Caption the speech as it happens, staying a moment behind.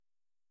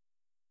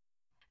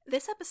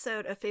This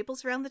episode of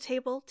Fables Around the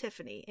Table,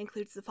 Tiffany,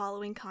 includes the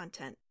following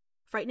content: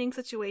 frightening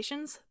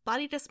situations,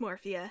 body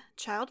dysmorphia,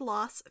 child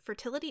loss,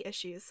 fertility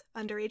issues,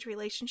 underage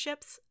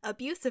relationships,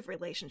 abusive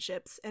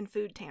relationships, and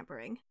food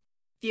tampering.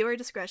 Viewer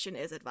discretion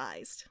is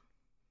advised.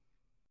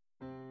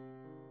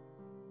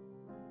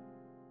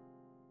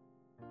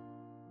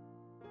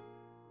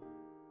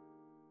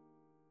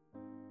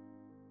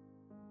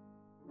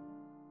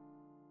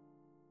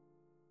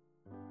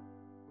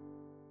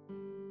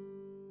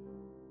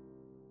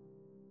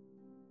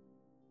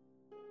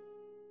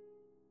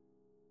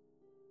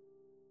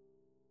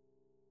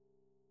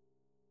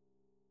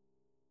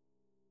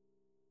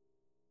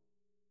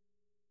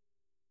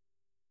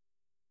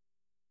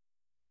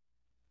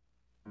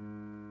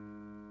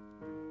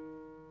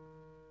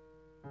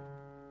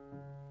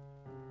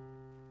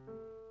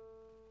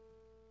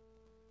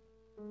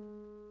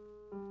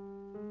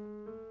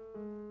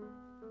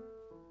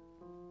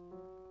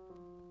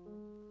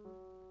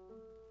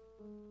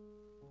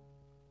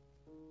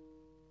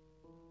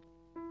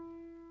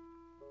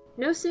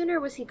 No sooner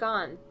was he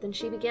gone than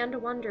she began to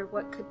wonder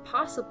what could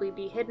possibly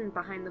be hidden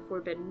behind the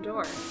forbidden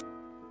door.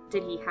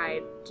 Did he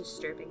hide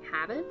disturbing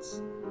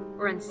habits?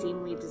 Or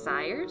unseemly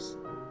desires?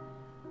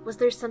 Was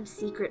there some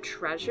secret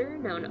treasure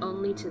known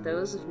only to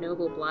those of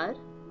noble blood?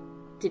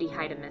 Did he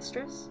hide a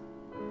mistress?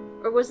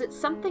 Or was it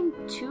something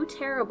too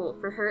terrible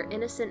for her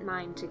innocent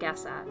mind to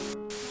guess at?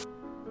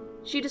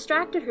 She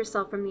distracted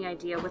herself from the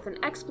idea with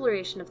an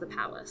exploration of the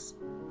palace.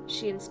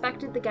 She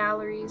inspected the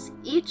galleries,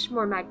 each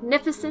more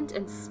magnificent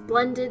and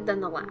splendid than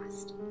the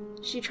last.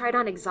 She tried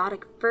on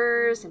exotic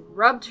furs and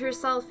rubbed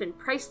herself in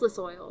priceless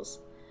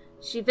oils.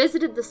 She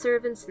visited the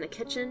servants in the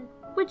kitchen,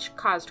 which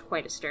caused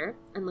quite a stir,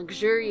 and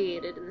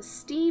luxuriated in the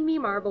steamy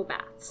marble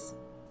baths.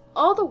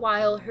 All the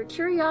while, her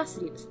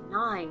curiosity was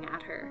gnawing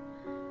at her.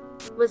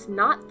 Was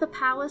not the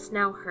palace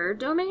now her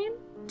domain?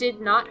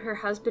 Did not her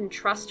husband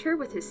trust her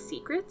with his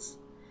secrets?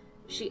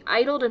 She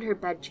idled in her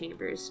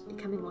bedchambers,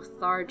 becoming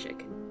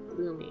lethargic and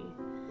gloomy.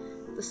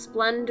 The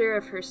splendor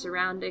of her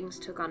surroundings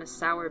took on a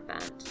sour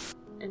bent,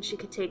 and she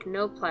could take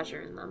no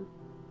pleasure in them.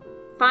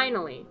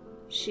 Finally,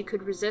 she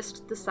could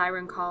resist the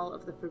siren call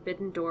of the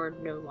forbidden door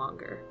no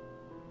longer.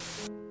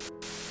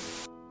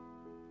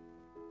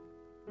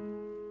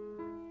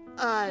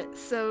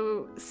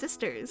 So,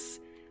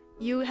 sisters,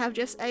 you have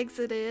just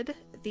exited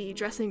the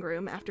dressing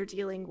room after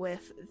dealing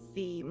with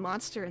the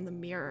monster in the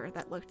mirror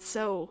that looked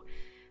so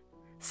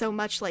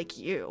much like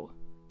you,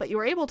 but you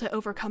were able to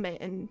overcome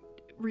it and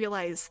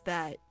realize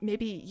that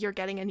maybe you're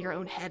getting in your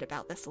own head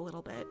about this a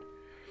little bit.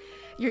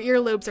 Your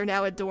earlobes are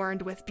now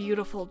adorned with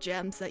beautiful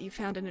gems that you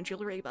found in a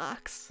jewelry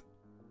box.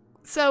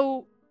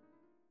 So,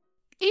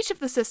 each of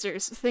the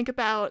sisters think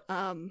about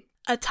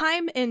a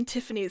time in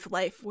Tiffany's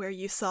life where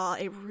you saw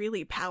a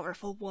really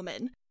powerful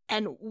woman,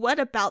 and what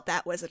about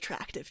that was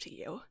attractive to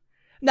you?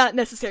 Not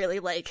necessarily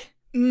like,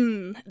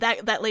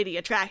 that lady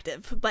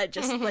attractive, but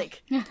just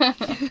like,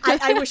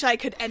 I wish I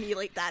could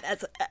emulate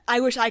that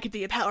I wish I could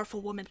be a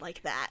powerful woman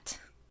like that.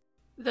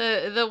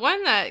 The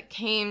one that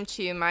came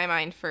to my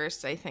mind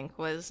first, I think,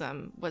 was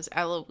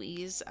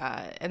Eloise,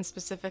 and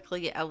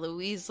specifically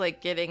Eloise,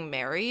 like, getting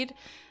married.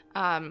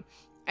 I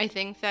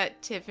think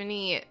that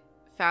Tiffany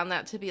found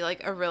that to be,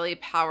 like, a really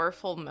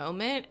powerful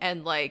moment,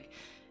 and, like,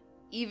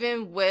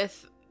 even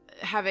with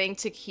having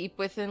to keep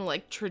within,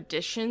 like,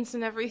 traditions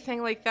and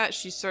everything like that,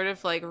 she sort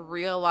of, like,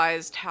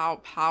 realized how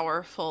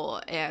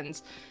powerful and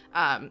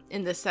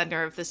in the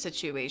center of the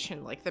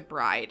situation, like, the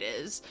bride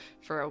is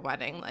for a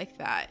wedding like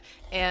that.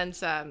 And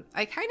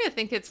I kind of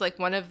think it's, like,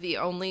 one of the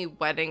only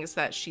weddings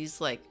that she's,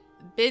 like,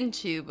 been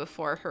to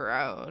before her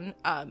own,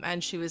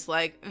 and she was,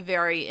 like,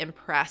 very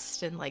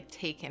impressed and, like,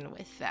 taken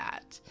with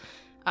that.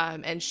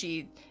 And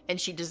she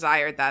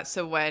desired that.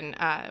 So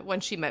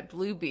when she met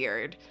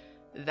Bluebeard,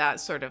 that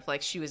sort of,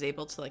 like, she was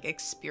able to, like,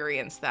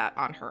 experience that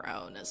on her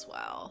own as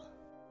well.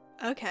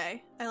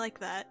 Okay, I like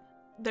that.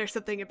 There's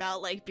something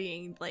about, like,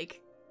 being,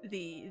 like,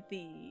 the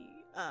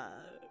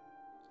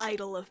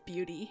idol of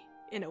beauty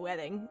in a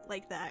wedding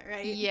like that,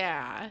 right?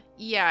 Yeah,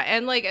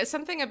 and, like,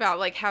 something about,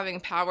 like, having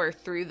power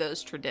through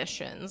those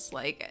traditions,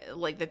 like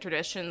the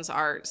traditions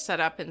are set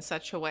up in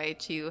such a way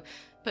to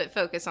put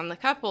focus on the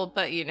couple,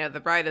 but, you know, the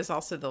bride is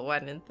also the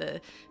one in the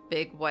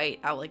big white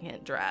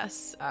elegant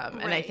dress, right.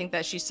 And I think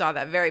that she saw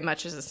that very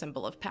much as a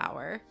symbol of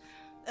power.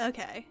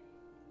 Okay,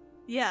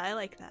 yeah, I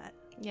like that.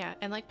 Yeah,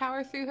 and, like,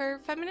 power through her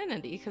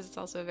femininity, because it's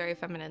also a very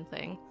feminine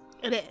thing.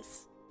 It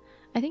is.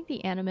 I think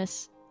the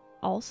Animus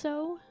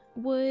also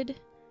would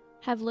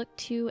have looked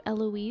to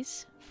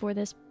Eloise for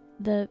this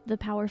the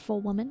powerful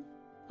woman,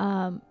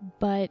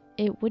 but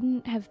it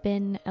wouldn't have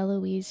been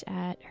Eloise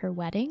at her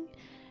wedding.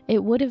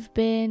 It would have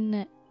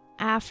been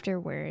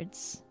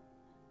afterwards,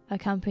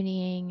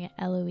 accompanying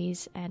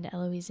Eloise and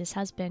Eloise's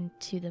husband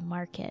to the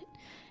market,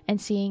 and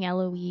seeing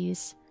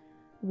Eloise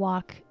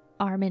walk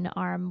arm in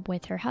arm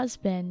with her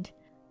husband,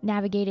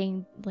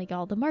 navigating, like,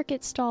 all the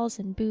market stalls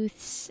and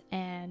booths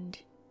and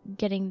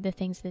getting the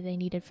things that they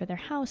needed for their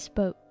house.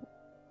 But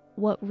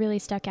what really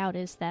stuck out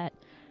is that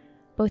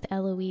both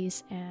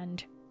Eloise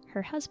and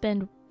her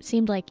husband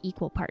seemed like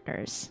equal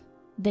partners.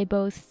 They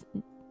both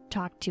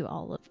talked to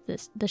all of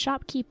the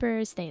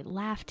shopkeepers, they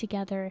laughed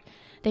together,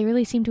 they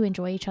really seemed to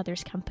enjoy each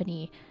other's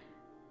company,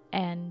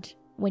 and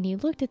when you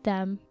looked at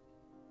them,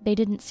 they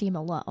didn't seem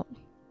alone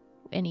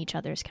in each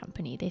other's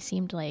company. They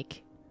seemed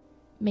like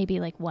maybe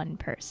like one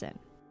person.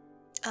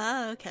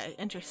 Oh, okay,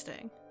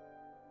 interesting.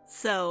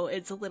 So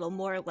it's a little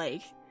more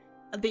like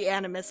the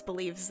Animus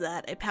believes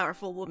that a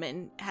powerful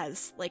woman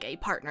has like a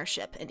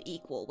partnership and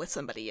equal with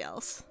somebody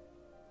else.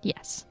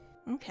 Yes.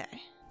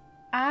 Okay.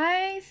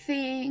 I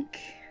think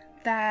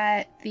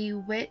that the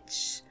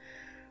witch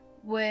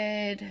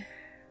would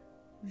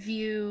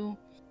view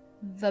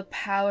the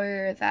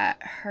power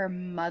that her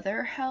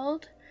mother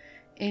held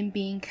in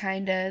being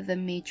kind of the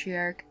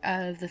matriarch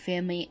of the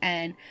family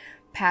and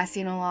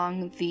passing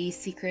along the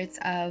secrets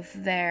of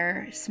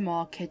their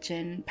small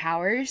kitchen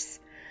powers.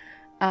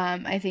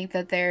 I think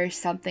that there's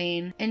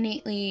something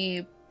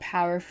innately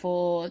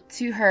powerful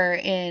to her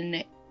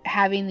in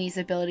having these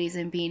abilities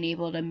and being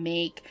able to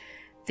make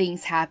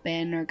things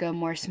happen or go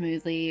more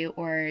smoothly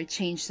or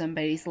change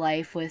somebody's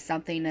life with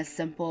something as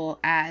simple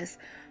as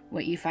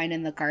what you find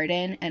in the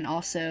garden, and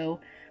also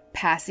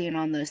passing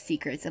on those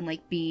secrets and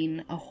like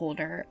being a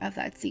holder of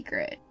that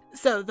secret.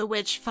 So the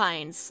witch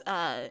finds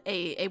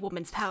a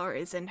woman's power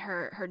is in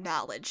her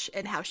knowledge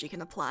and how she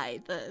can apply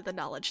the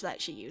knowledge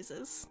that she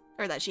uses,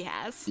 or that she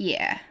has.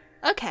 Yeah.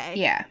 Okay.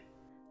 Yeah.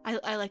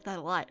 I like that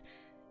a lot.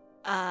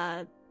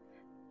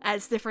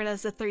 As different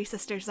as the three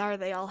sisters are,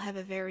 they all have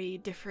a very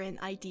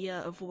different idea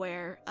of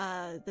where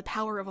the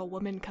power of a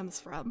woman comes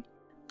from.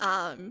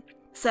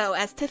 So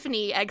as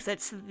Tiffany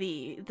exits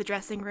the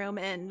dressing room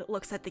and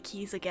looks at the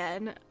keys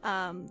again,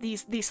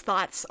 these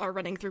thoughts are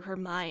running through her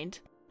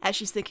mind as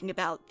she's thinking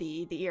about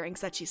the earrings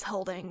that she's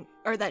holding,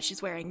 or that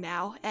she's wearing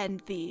now,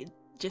 and the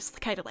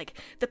just kind of like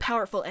the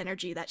powerful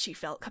energy that she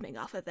felt coming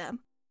off of them.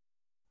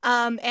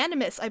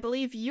 Animus, I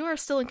believe you are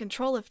still in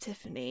control of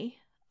Tiffany.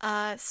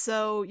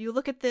 So you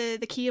look at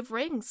the key of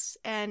rings,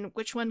 and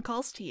which one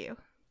calls to you?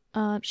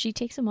 She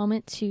takes a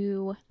moment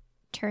to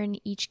turn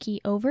each key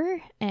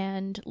over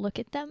and look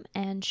at them,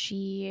 and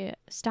she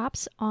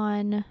stops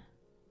on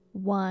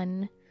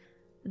one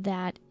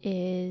that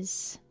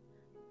is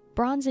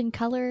bronze in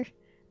color.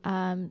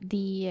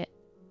 The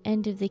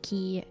end of the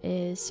key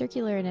is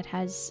circular, and it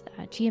has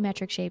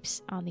geometric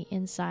shapes on the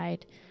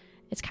inside.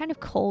 It's kind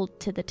of cold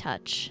to the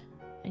touch,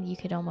 and you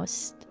could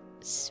almost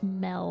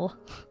smell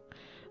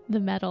the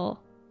metal.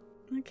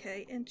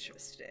 Okay,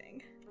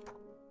 interesting.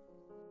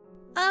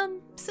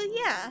 So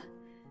yeah.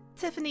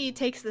 Tiffany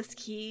takes this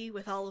key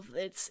with all of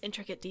its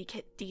intricate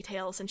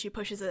details, and she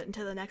pushes it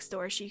into the next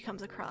door she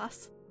comes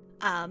across.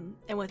 And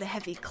with a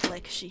heavy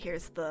click, she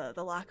hears the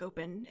lock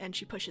open, and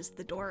she pushes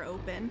the door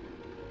open.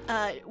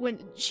 When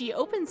she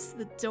opens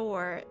the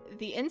door,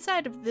 the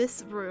inside of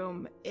this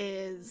room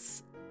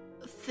is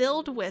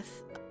filled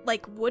with,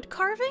 like, wood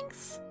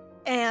carvings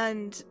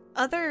and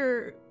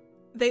other...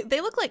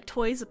 They look like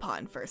toys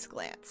upon first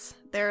glance.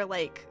 They're,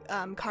 like,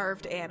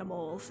 carved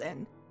animals,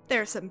 and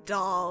there are some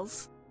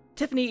dolls.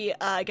 Tiffany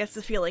gets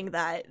the feeling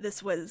that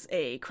this was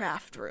a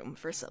craft room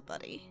for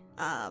somebody.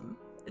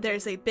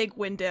 There's a big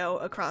window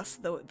across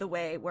the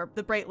way where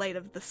the bright light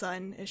of the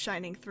sun is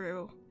shining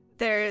through.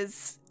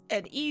 There's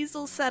an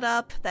easel set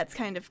up that's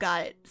kind of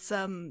got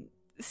some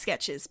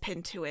sketches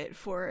pinned to it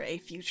for a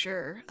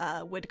future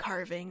wood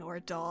carving or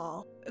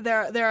doll.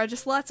 There are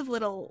just lots of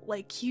little,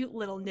 like, cute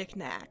little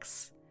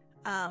knickknacks.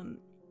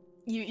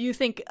 You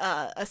think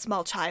a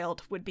small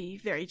child would be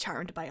very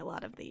charmed by a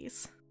lot of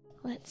these.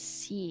 Let's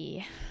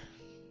see.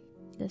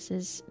 This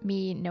is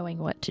me knowing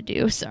what to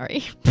do,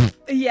 sorry.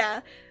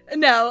 Yeah.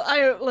 No,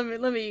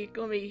 let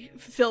me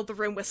fill the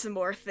room with some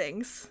more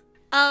things.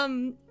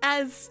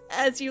 As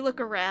you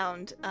look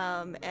around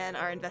and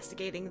are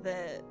investigating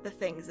the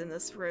things in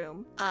this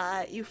room,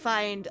 you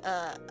find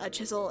a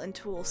chisel and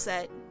tool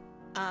set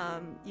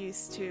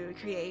used to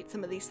create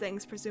some of these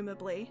things,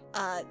 presumably.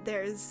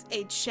 There's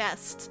a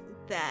chest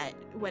that,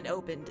 when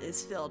opened,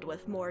 is filled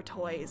with more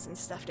toys and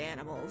stuffed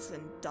animals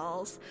and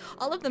dolls.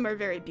 All of them are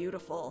very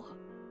beautiful.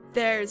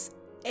 There's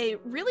a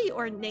really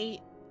ornate,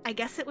 I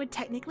guess it would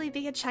technically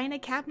be a china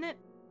cabinet,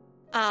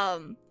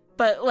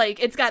 but, like,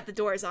 it's got the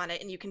doors on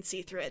it and you can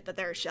see through it that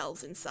there are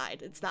shelves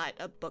inside. It's not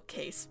a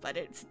bookcase, but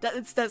it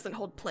doesn't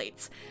hold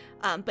plates.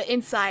 But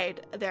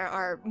inside there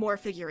are more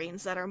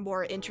figurines that are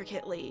more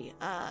intricately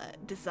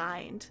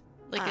designed.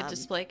 Like a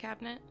display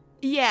cabinet?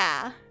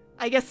 Yeah.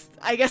 I guess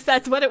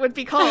that's what it would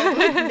be called,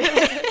 wouldn't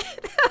it?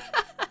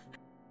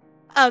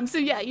 So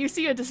yeah, you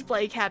see a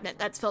display cabinet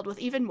that's filled with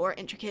even more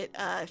intricate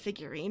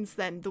figurines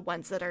than the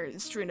ones that are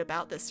strewn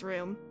about this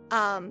room.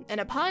 And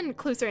upon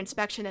closer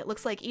inspection, it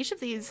looks like each of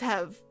these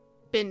have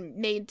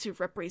been made to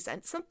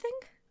represent something.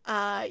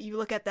 You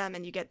look at them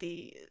and you get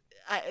the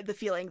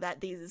feeling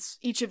that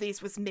each of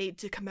these was made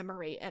to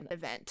commemorate an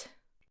event.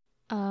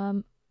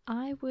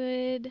 I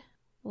would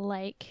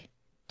like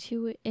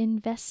to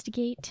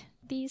investigate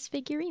these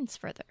figurines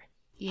further.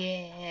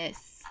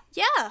 Yes.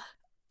 Yeah.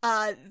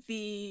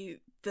 The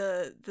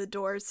the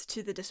doors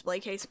to the display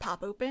case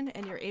pop open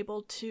and you're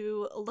able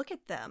to look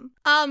at them.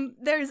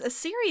 There's a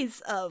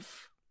series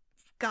of,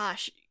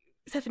 gosh,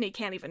 Tiffany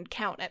can't even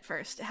count at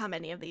first how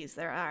many of these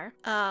there are.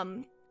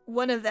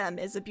 One of them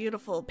is a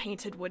beautiful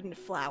painted wooden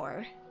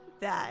flower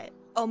that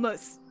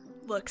almost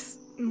looks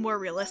more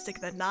realistic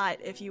than not.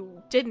 If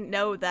you didn't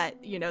know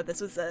that,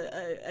 this was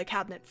a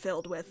cabinet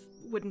filled with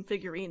wooden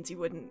figurines, you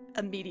wouldn't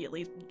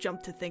immediately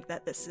jump to think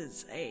that this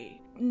is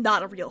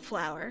not a real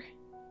flower.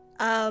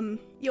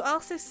 You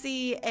also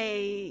see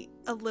a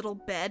little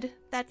bed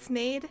that's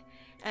made,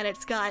 and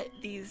it's got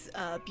these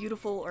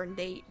beautiful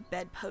ornate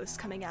bedposts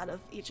coming out of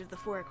each of the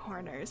four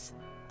corners.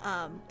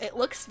 It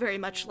looks very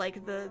much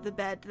like the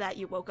bed that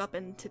you woke up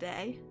in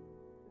today,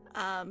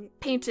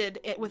 painted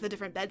it with a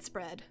different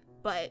bedspread,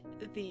 but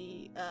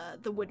the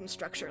wooden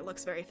structure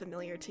looks very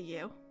familiar to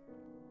you.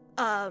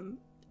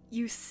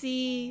 You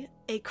see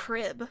a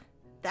crib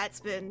that's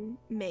been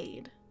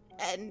made,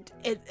 and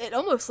it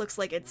almost looks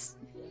like it's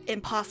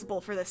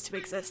impossible for this to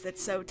exist.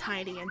 It's so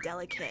tiny and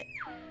delicate.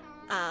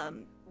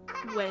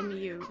 When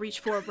you reach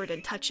forward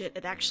and touch it,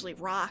 it actually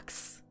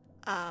rocks,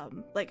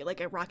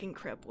 like a rocking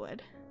crib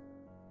would.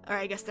 Or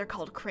I guess they're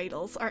called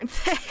cradles, aren't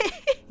they?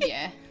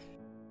 Yeah.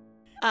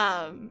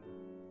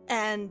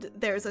 And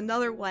there's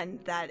another one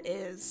that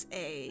is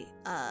a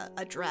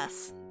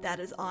dress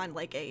that is on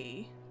like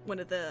one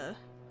of the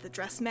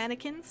dress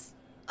mannequins.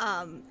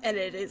 And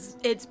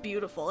it's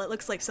beautiful. It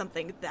looks like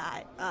something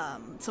that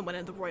someone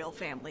in the royal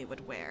family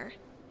would wear.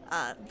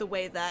 The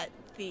way that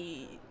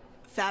the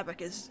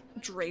fabric is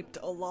draped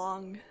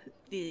along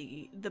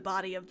the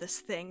body of this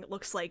thing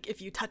looks like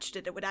if you touched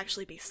it, it would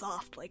actually be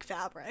soft like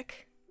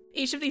fabric.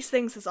 Each of these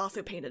things is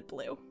also painted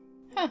blue.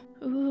 Huh.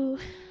 Ooh.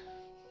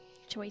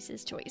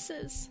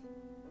 Choices.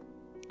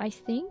 I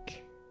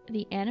think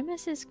the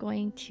Animus is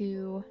going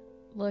to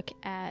look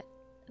at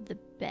the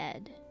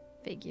bed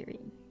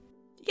figurine.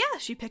 Yeah,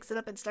 she picks it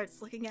up and starts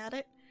looking at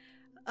it.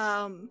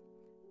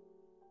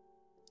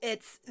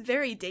 It's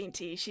very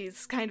dainty.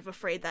 She's kind of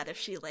afraid that if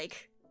she,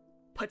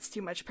 puts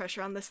too much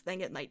pressure on this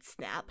thing, it might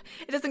snap.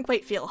 It doesn't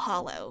quite feel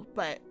hollow,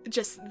 but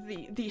just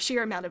the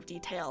sheer amount of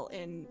detail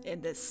in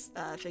this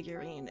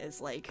figurine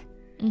is,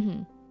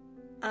 Mm-hmm.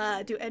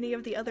 Do any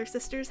of the other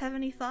sisters have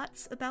any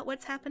thoughts about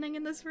what's happening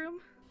in this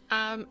room?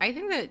 I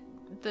think that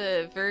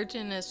the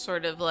Virgin is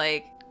sort of,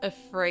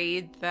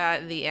 afraid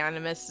that the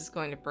Animus is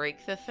going to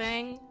break the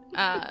thing. So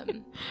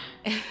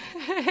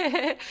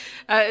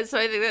I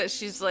think that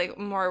she's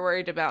more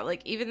worried about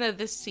even though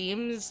this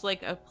seems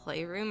like a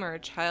playroom or a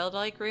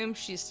childlike room,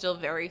 she's still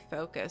very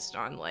focused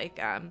on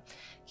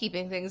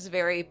keeping things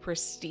very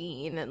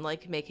pristine and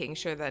making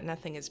sure that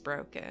nothing is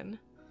broken.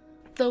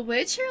 The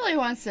witch really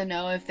wants to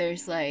know if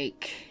there's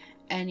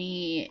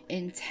any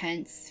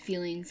intense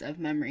feelings of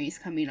memories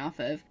coming off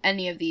of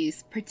any of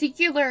these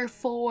particular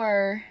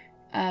 4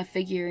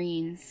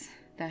 figurines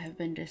that have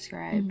been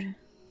described. Mm-hmm.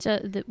 So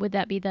would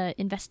that be the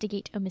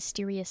investigate a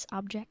mysterious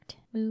object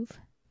move?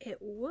 It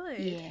would.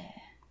 Yeah.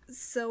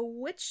 So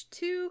which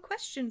 2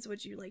 questions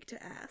would you like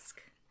to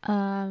ask?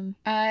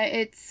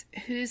 It's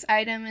whose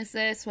item is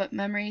this? What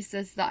memories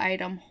does the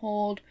item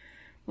hold?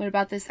 What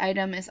about this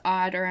item is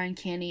odd or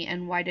uncanny?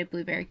 And why did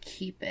Blueberry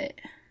keep it?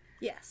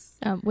 Yes.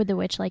 Would the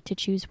witch like to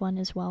choose one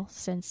as well,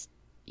 since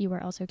you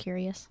were also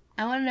curious?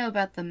 I want to know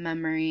about the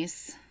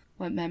memories.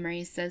 What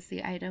memories does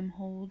the item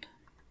hold?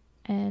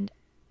 And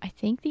I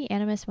think the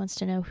Animus wants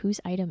to know whose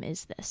item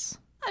is this.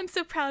 I'm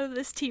so proud of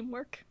this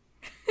teamwork.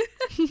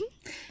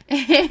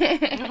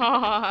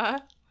 Aww.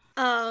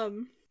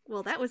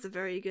 Well, that was a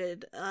very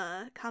good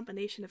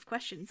combination of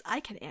questions.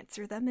 I can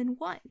answer them in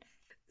one.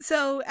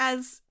 So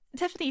as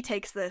Tiffany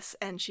takes this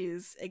and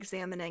she's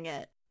examining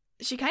it,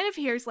 she kind of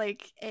hears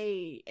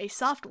a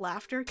soft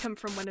laughter come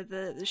from one of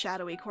the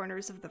shadowy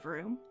corners of the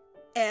room.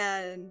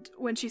 And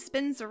when she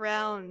spins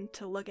around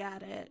to look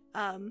at it,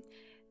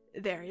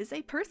 there is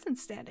a person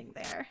standing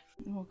there.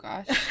 Oh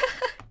gosh.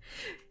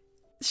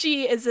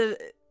 She is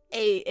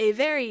a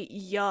very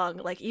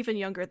young, even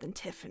younger than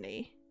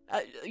Tiffany,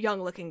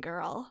 young looking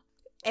girl.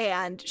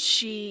 And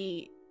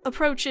she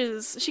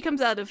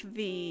comes out of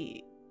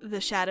the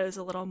shadows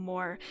a little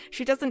more.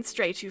 She doesn't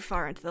stray too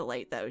far into the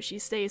light though. She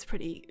stays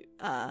pretty,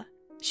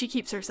 she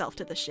keeps herself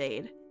to the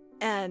shade.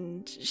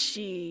 And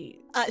she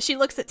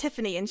looks at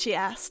Tiffany and she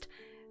asked,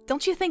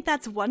 "Don't you think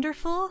that's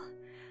wonderful?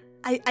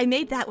 I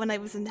made that when I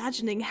was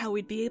imagining how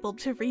we'd be able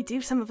to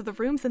redo some of the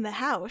rooms in the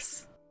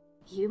house."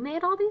 You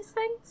made all these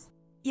things?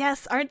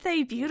 Yes, aren't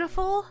they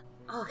beautiful?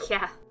 Oh,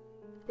 yeah.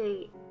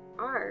 They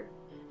are.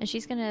 And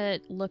she's gonna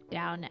look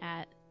down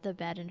at the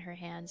bed in her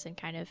hands and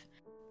kind of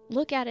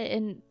look at it.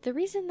 And the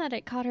reason that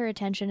it caught her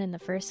attention in the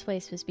first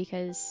place was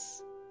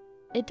because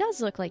it does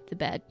look like the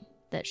bed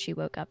that she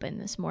woke up in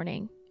this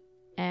morning.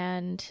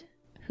 And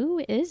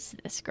who is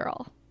this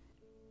girl?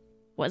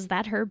 Was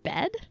that her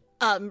bed?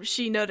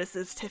 She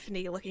notices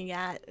Tiffany looking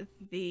at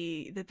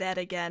the bed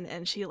again,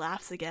 and she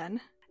laughs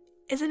again.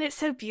 "Isn't it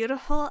so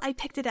beautiful? I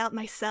picked it out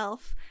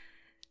myself.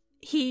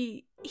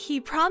 He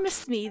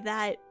promised me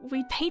that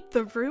we'd paint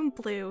the room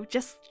blue,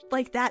 just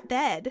like that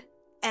bed.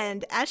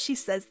 And as she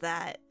says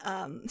that,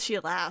 she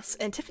laughs,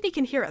 and Tiffany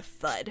can hear a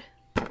thud.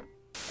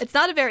 It's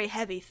not a very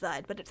heavy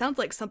thud, but it sounds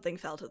like something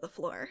fell to the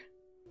floor.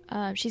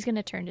 She's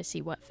gonna turn to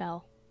see what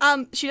fell.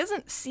 She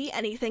doesn't see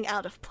anything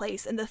out of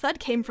place, and the thud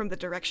came from the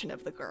direction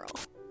of the girl.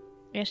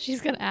 Yeah,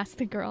 she's gonna ask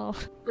the girl.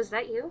 Was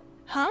that you?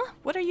 Huh?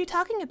 What are you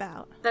talking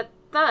about? That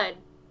thud.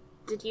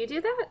 Did you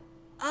do that?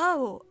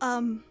 Oh,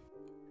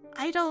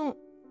 I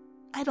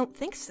don't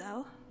think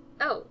so.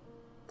 Oh,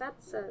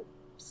 that's,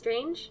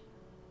 strange.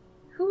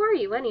 Who are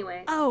you,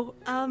 anyway? Oh,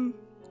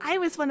 I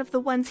was one of the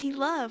ones he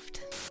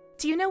loved.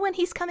 Do you know when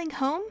he's coming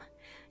home?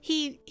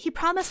 He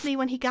promised me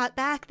when he got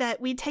back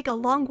that we'd take a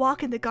long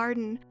walk in the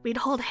garden, we'd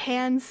hold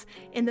hands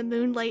in the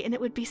moonlight, and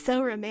it would be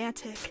so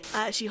romantic.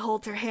 She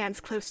holds her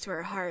hands close to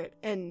her heart,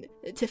 and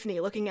Tiffany,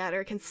 looking at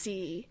her, can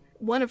see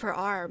one of her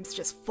arms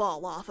just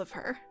fall off of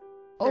her.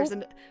 Oh.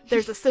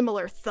 There's a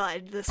similar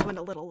thud, this one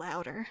a little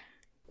louder.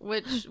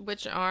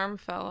 Which arm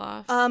fell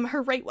off?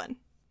 Her right one.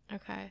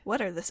 Okay.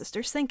 What are the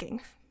sisters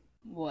thinking?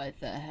 What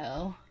the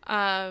hell?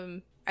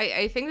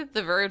 I think that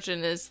the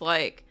Virgin is,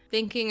 like,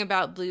 thinking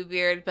about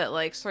Bluebeard, but,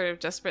 like, sort of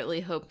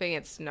desperately hoping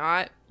it's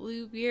not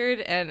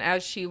Bluebeard. And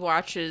as she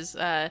watches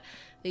the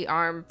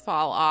arm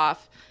fall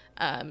off,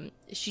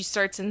 she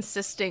starts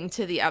insisting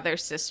to the other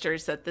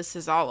sisters that this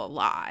is all a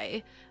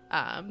lie.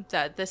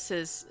 That this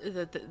is,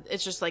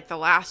 it's just like the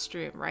last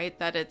room, right?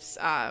 That it's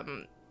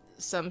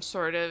some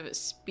sort of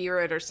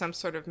spirit or some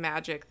sort of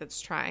magic that's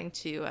trying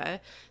to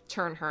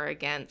turn her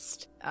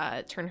against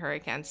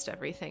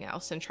everything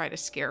else and try to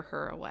scare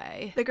her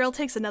away. The girl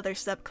takes another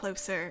step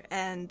closer,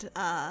 and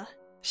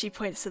she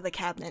points to the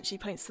cabinet. She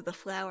points to the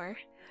flower.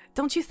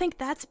 Don't you think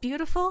that's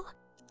beautiful?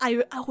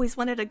 I always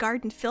wanted a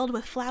garden filled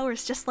with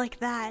flowers just like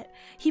that.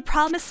 He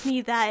promised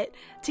me that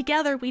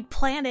together we'd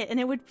plant it and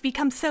it would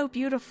become so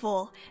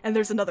beautiful. And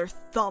there's another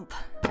thump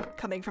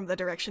coming from the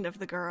direction of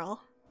the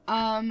girl.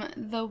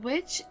 The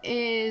witch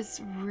is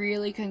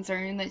really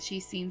concerned that she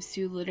seems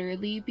to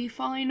literally be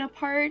falling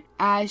apart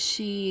as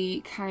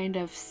she kind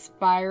of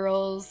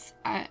spirals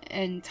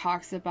and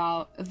talks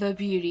about the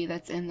beauty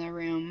that's in the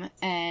room,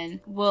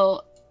 and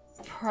will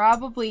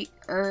probably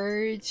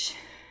urge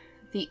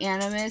the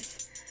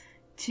Animus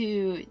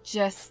to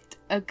just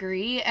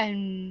agree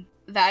and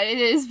that it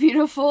is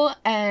beautiful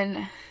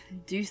and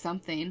do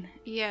something.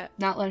 Yeah.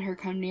 Not let her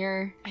come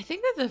near. I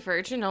think that the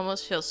Virgin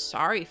almost feels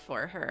sorry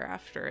for her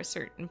after a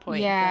certain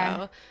point, Yeah.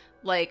 though.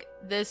 Like,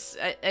 this,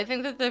 I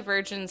think that the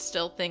Virgin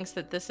still thinks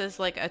that this is,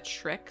 like, a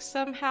trick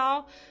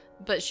somehow,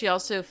 but she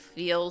also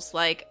feels,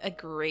 like, a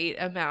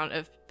great amount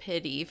of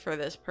pity for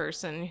this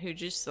person who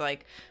just,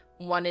 like,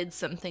 wanted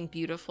something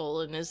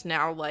beautiful and is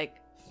now, like,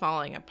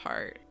 falling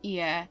apart.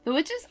 Yeah. The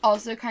witch is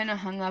also kind of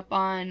hung up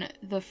on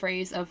the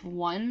phrase of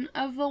one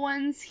of the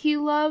ones he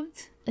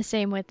loved. The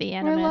same with the Or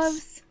Animus.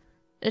 loves.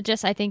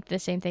 Just, I think the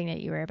same thing that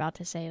you were about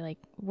to say. Like,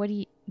 what do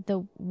you...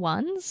 The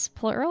ones?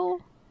 Plural?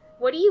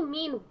 What do you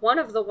mean, one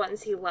of the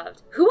ones he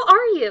loved? Who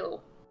are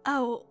you?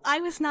 Oh, I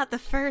was not the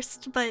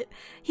first, but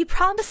he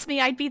promised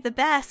me I'd be the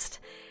best.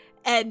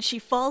 And she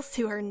falls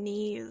to her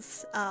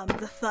knees,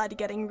 the thud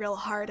getting real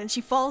hard, and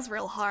she falls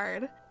real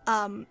hard.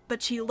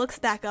 But she looks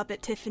back up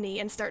at Tiffany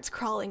and starts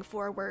crawling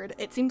forward.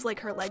 It seems like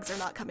her legs are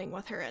not coming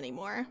with her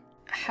anymore.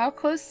 How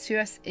close to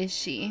us is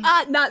she?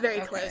 Not very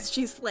Okay. close.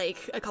 She's like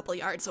a couple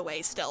yards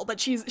away still, but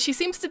she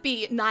seems to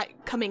be not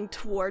coming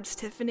towards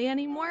Tiffany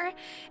anymore.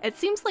 It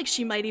seems like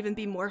she might even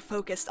be more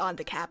focused on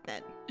the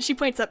cabinet. She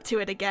points up to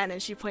it again,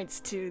 and she points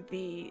to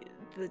the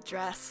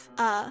dress.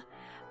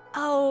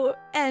 Oh,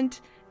 and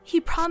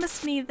he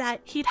promised me that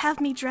he'd have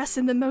me dressed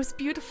in the most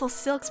beautiful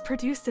silks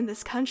produced in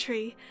this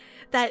country.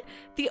 That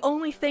the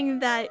only thing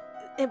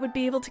that it would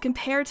be able to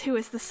compare to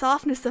is the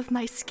softness of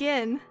my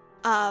skin.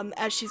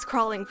 As she's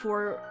crawling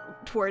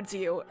towards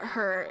you,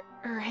 her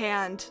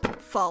hand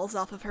falls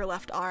off of her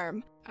left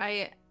arm.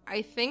 I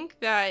think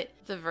that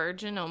the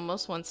Virgin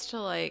almost wants to,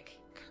 like,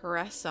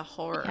 caress a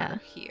horror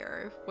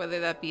here.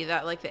 Whether that be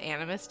that, like, the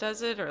Animus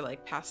does it or,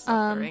 like, pass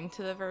the ring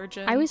to the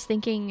Virgin. I was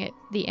thinking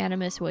the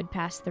Animus would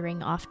pass the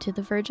ring off to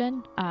the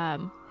Virgin,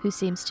 who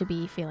seems to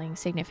be feeling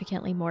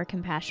significantly more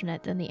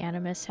compassionate than the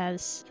Animus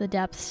has the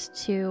depths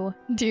to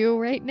do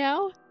right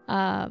now.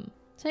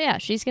 So yeah,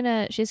 she's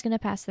gonna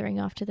pass the ring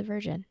off to the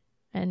Virgin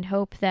and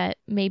hope that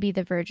maybe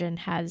the Virgin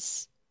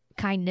has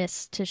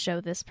kindness to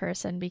show this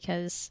person,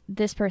 because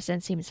this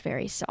person seems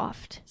very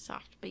soft.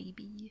 Soft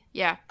baby.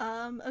 Yeah.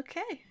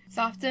 Okay.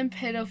 Soft and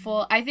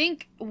pitiful. I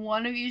think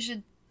one of you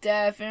should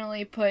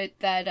definitely put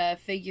that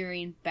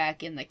figurine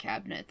back in the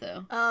cabinet,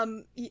 though.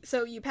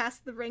 So you pass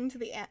the ring to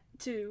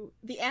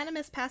the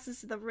Animus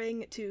passes the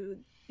ring to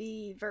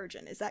the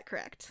Virgin, is that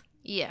correct?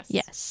 Yes.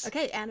 Yes.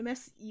 Okay,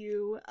 Animus,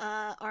 you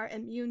are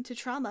immune to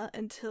trauma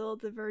until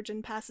the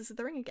Virgin passes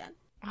the ring again.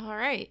 All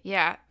right.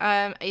 Yeah.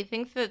 I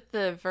think that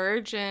the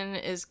Virgin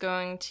is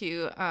going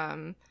to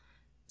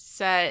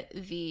set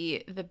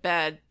the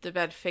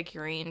bed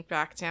figurine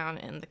back down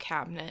in the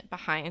cabinet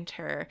behind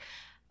her,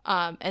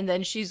 and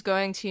then she's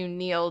going to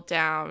kneel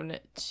down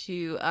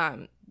to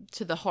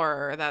the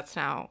horror that's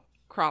now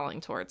crawling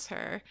towards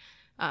her.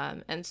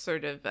 and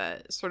sort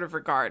of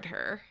regard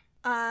her.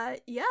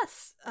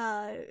 Yes.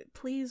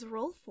 Please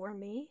roll for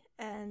me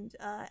and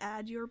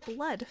add your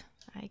blood.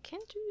 I can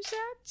do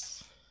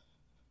that.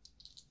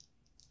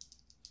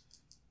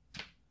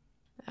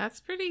 That's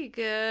pretty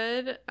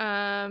good.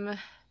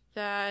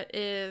 That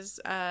is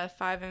 5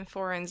 and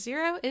 4 and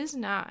 0 is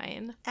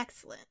 9.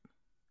 Excellent.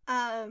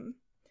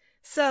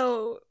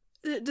 So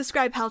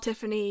describe how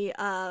Tiffany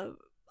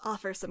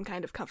offers some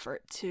kind of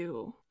comfort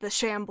to the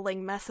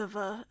shambling mess of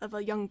a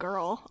young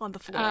girl on the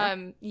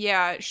floor.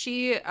 Yeah,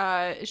 she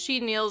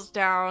kneels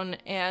down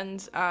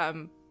and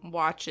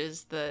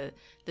watches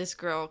this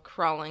girl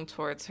crawling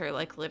towards her,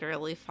 like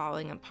literally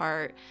falling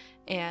apart,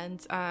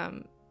 and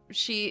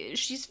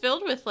she's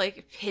filled with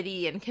like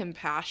pity and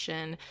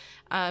compassion,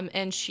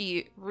 and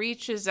she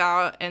reaches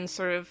out and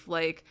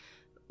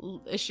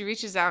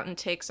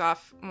takes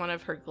off one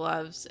of her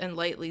gloves and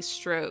lightly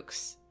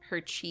strokes her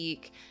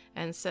cheek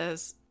and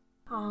says,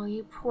 "Oh,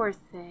 you poor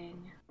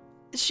thing."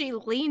 She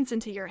leans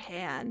into your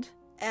hand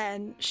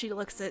and she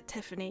looks at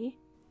Tiffany.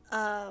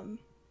 I'm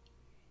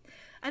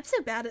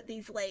so bad at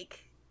these, like,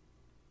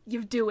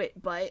 you do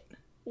it but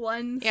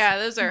ones. Yeah,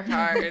 those are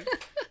hard.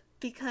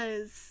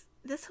 Because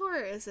this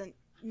horror isn't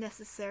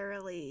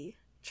necessarily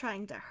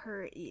trying to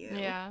hurt you.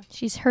 Yeah.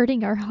 She's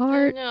hurting our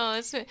heart.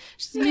 No,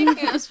 she's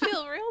making us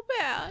feel real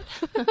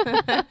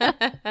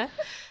bad.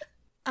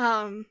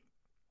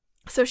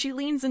 So she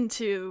leans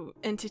into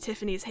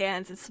Tiffany's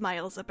hands and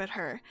smiles up at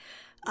her.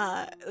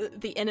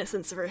 The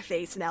innocence of her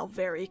face now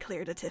very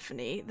clear to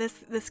Tiffany.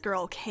 This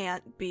girl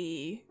can't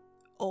be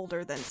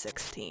older than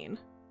 16.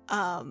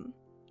 And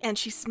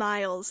she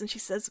smiles and she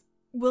says,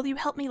 "Will you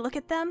help me look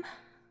at them?"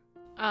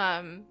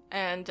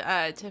 And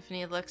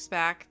Tiffany looks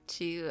back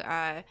to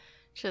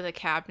the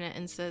cabinet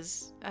and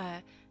says,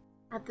 At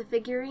the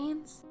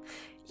figurines?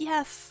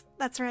 Yes,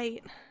 that's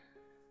right.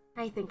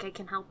 I think I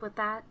can help with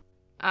that.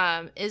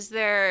 Is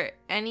there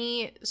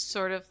any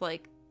sort of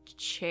like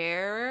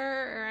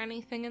chair or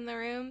anything in the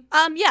room?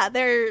 Yeah,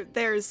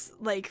 there's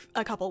like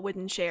a couple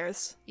wooden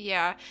chairs.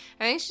 Yeah,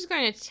 I think she's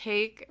going to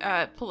take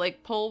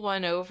pull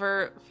one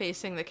over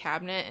facing the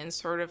cabinet and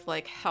sort of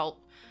like help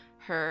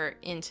her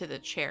into the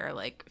chair,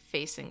 like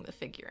facing the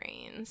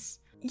figurines.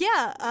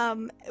 Yeah,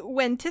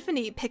 when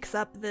Tiffany picks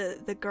up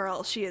the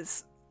girl, she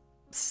is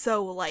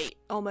so light,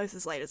 almost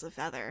as light as a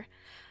feather.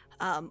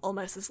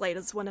 Almost as light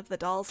as one of the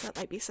dolls that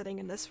might be sitting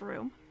in this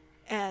room.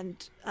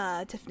 And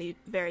Tiffany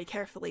very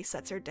carefully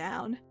sets her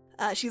down.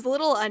 She's a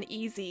little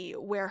uneasy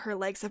where her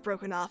legs have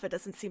broken off. It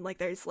doesn't seem like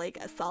there's like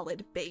a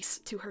solid base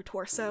to her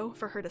torso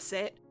for her to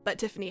sit. But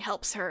Tiffany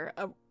helps her,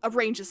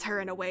 arranges her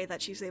in a way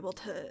that she's able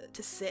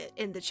to sit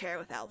in the chair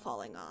without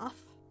falling off.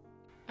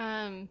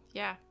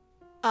 Yeah.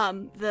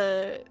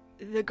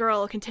 The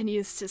girl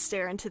continues to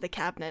stare into the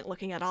cabinet,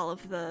 looking at all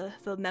of the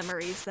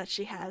memories that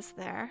she has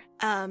there.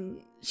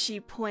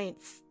 She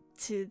points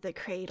to the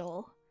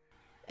cradle,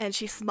 and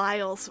she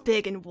smiles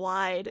big and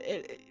wide.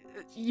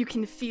 You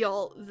can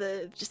feel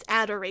the just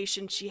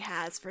adoration she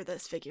has for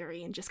this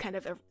figurine just kind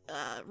of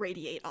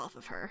radiate off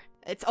of her.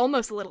 It's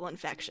almost a little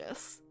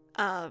infectious.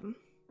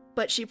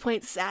 But she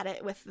points at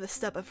it with the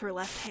stub of her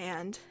left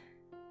hand,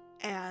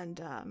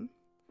 and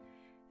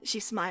she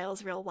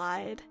smiles real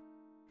wide.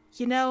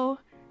 You know,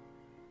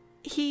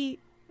 he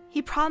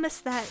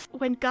promised that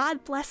when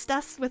God blessed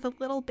us with a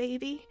little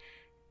baby,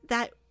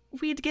 that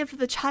we'd give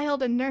the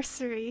child a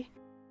nursery.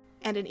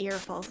 And an ear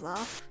falls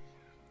off.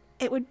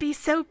 It would be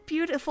so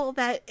beautiful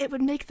that it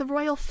would make the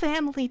royal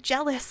family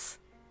jealous.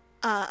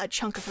 A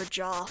chunk of her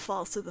jaw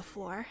falls to the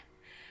floor.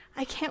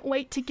 I can't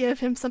wait to give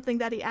him something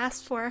that he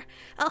asked for.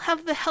 I'll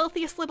have the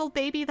healthiest little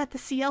baby that the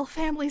CL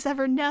family's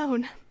ever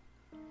known.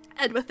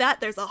 And with that,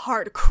 there's a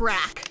hard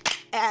crack.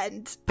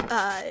 And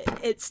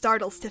it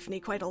startles Tiffany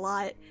quite a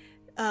lot.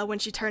 When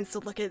she turns to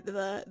look at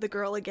the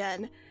girl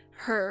again,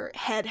 her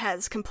head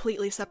has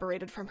completely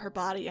separated from her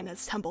body and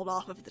has tumbled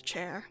off of the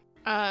chair.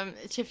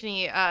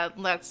 Tiffany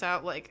lets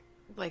out like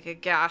a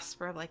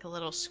gasp or like a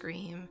little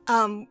scream.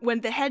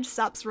 When the head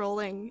stops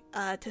rolling,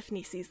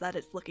 Tiffany sees that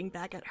it's looking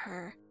back at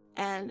her,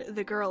 and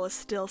the girl is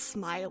still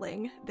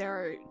smiling. There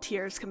are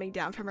tears coming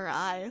down from her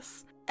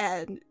eyes,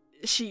 and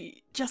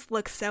she just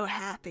looks so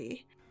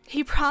happy.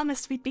 He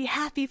promised we'd be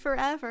happy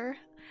forever.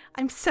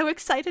 I'm so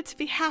excited to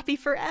be happy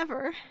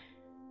forever.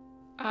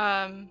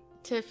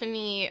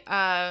 Tiffany,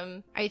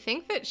 I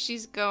think that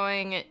she's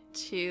going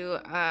to,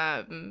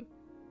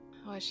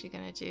 what is she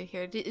gonna do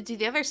here? Do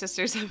the other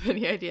sisters have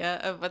any idea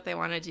of what they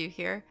want to do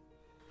here?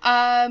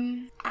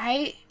 I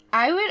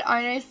would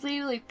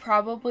honestly like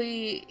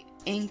probably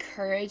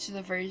encourage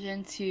the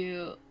Virgin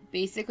to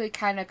basically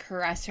kind of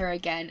caress her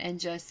again and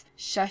just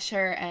shush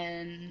her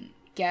and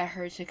get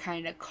her to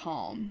kind of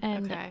calm.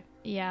 And Okay.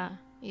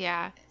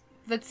 yeah.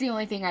 That's the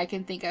only thing I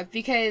can think of,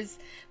 because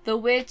the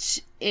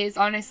witch is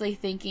honestly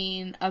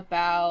thinking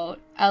about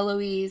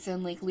Eloise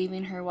and like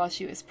leaving her while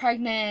she was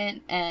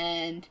pregnant,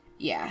 and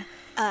yeah.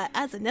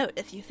 As a note,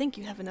 if you think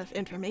you have enough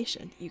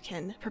information, you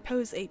can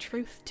propose a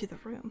truth to the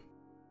room.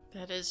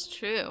 That is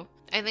true.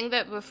 I think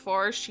that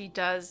before she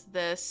does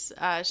this,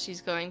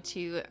 she's going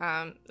to,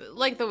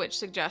 like the witch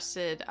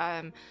suggested,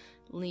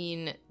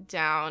 lean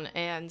down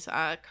and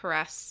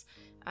caress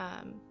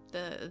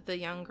the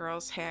young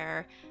girl's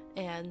hair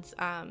and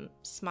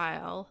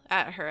smile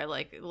at her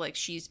like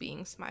she's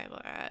being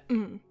smiled at.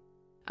 Mm-hmm.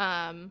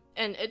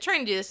 And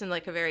trying to do this in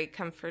like a very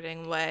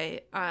comforting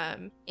way.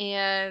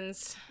 And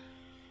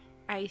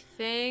I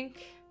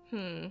think,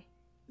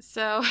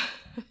 so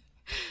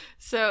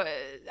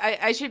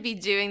I should be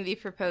doing the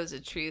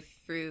proposed truth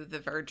through the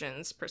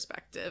virgin's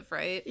perspective,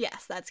 right?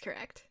 Yes, that's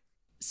correct.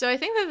 So I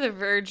think that the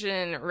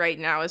virgin right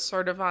now is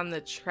sort of on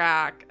the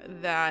track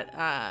that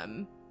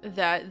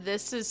that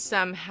this is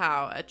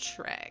somehow a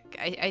trick.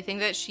 I think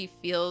that she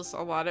feels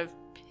a lot of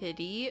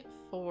pity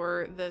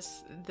for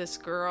this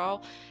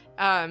girl.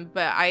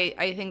 But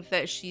I think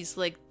that she's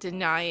like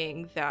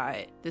denying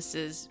that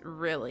this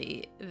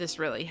really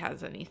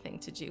has anything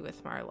to do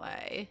with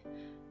Marley.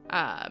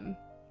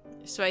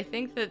 So I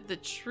think that the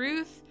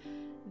truth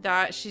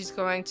that she's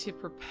going to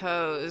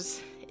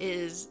propose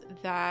is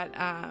that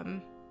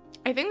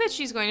I think that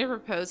she's going to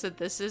propose that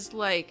this is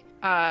like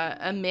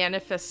a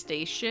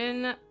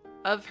manifestation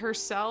of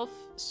herself,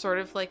 sort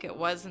of like it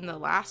was in the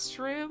last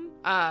room,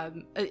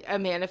 a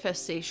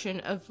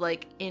manifestation of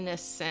like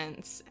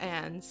innocence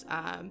and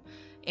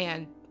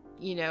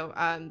you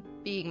know,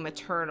 being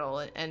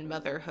maternal and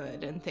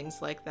motherhood and things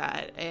like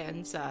that,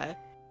 and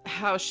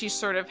how she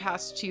sort of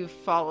has to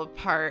fall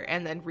apart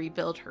and then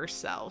rebuild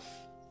herself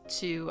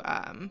to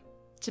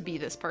be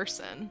this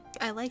person.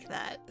 I like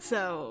that.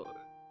 So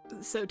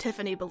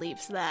Tiffany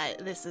believes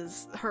that this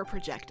is her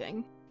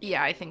projecting.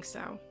 Yeah, I think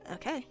so.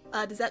 Okay.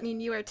 Does that mean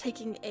you are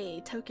taking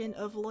a token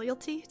of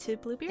loyalty to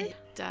Bluebeard? It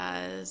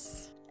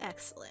does.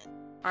 Excellent.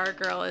 Our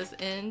girl is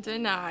in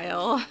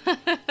denial.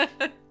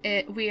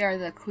 We are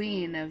the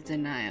queen of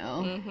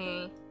denial.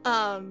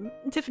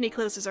 Mm-hmm. Tiffany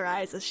closes her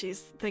eyes as she's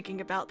thinking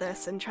about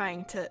this and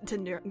trying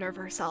to nerve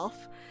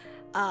herself.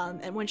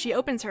 And when she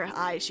opens her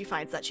eyes, she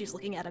finds that she's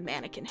looking at a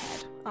mannequin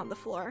head on the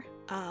floor.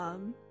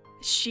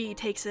 She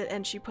takes it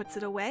and she puts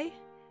it away.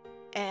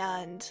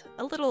 And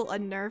a little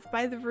unnerved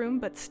by the room,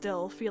 but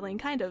still feeling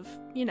kind of,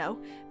 you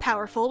know,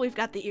 powerful. We've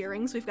got the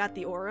earrings, we've got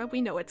the aura, we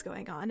know what's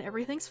going on,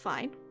 everything's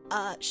fine.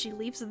 She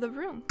leaves the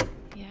room.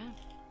 Yeah.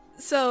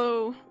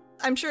 So,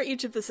 I'm sure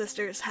each of the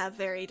sisters have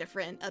very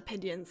different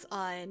opinions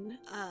on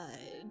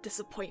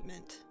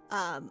disappointment,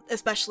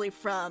 especially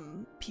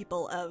from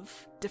people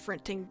of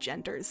differing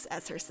genders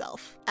as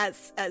herself,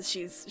 as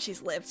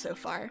she's lived so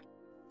far.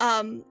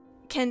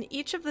 Can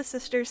each of the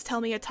sisters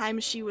tell me a time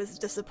she was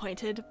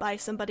disappointed by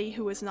somebody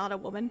who was not a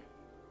woman?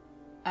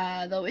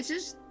 The witch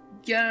is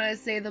gonna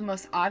say the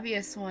most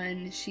obvious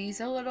one.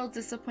 She's a little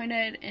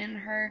disappointed in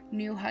her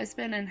new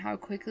husband and how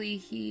quickly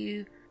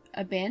he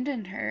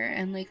abandoned her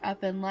and like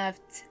up and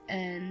left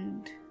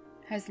and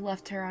has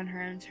left her on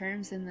her own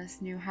terms in this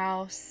new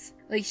house.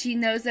 Like, she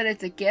knows that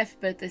it's a gift,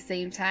 but at the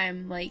same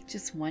time, like,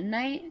 just one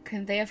night?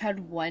 Couldn't they have had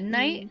one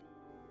night?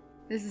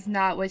 This is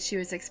not what she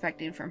was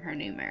expecting from her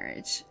new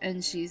marriage,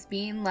 and she's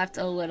being left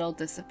a little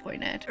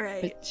disappointed.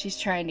 Right. But she's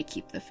trying to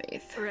keep the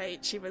faith.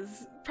 Right, she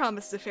was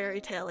promised a fairy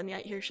tale, and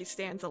yet here she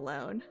stands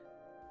alone.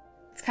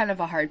 It's kind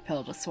of a hard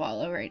pill to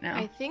swallow right now.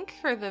 I think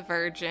for the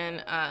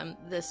virgin,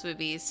 this would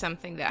be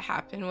something that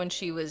happened when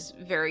she was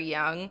very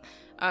young,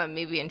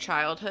 maybe in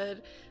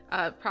childhood.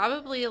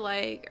 Probably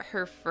like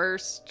her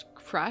first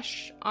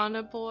crush on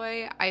a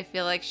boy. I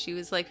feel like she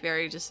was like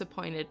very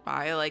disappointed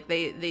by, like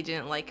they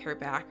didn't like her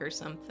back or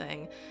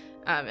something.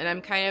 And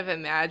I'm kind of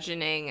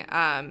imagining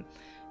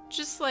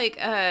just like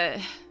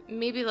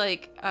maybe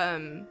like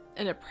an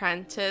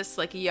apprentice,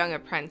 like a young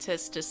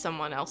apprentice to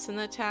someone else in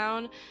the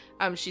town.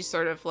 She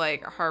sort of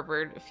like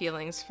harbored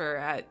feelings for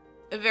at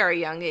a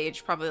very young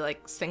age, probably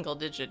like single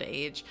digit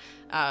age.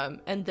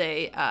 And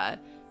they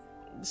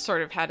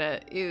sort of had a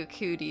ew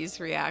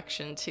cooties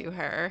reaction to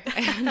her.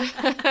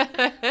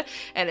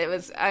 And it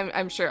was,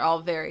 I'm sure, all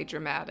very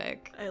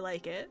dramatic. I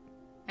like it.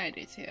 I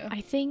do too.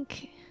 I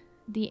think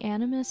the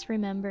Animus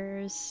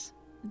remembers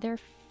their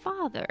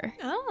father.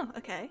 Oh,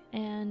 okay.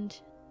 And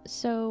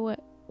so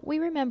we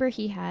remember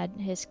he had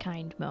his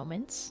kind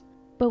moments,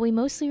 but we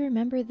mostly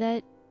remember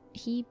that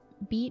he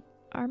beat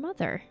our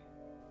mother.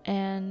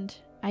 And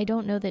I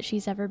don't know that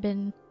she's ever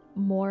been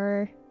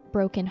more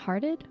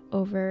brokenhearted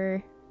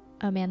over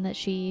a man that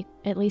she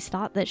at least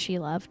thought that she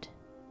loved.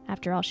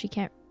 After all, she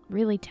can't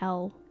really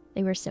tell.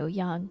 They were so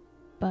young.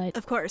 But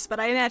Of course, but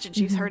I imagine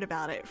she's heard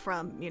about it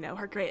from, you know,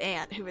 her great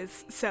aunt, who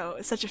is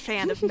such a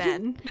fan of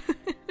men.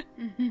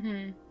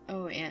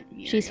 Oh, Aunt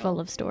Muriel. she's full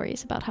of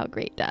stories about how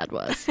great Dad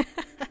was.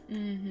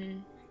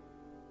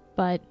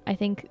 But I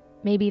think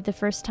maybe the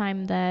first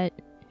time that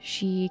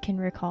she can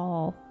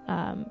recall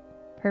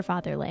her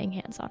father laying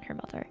hands on her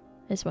mother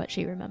is what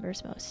she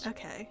remembers most.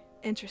 Okay,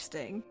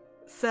 interesting.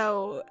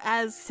 So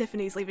as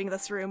Tiffany's leaving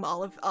this room,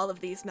 all of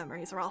these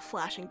memories are all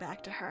flashing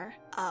back to her.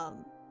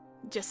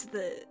 Just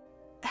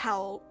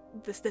how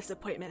this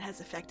disappointment has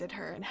affected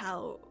her and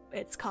how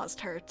it's caused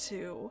her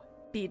to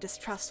be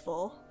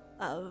distrustful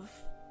of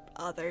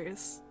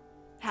others.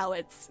 how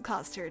it's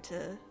caused her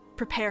to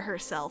prepare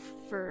herself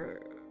for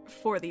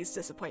these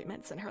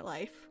disappointments in her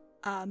life.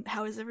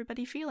 How is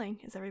everybody feeling?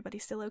 Is everybody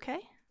still okay?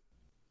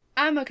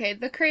 I'm okay.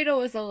 The cradle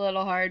was a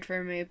little hard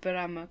for me, but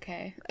I'm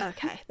okay.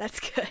 Okay, that's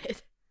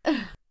good.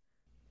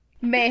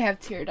 May have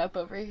teared up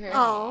over here.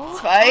 Oh, it's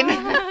fine.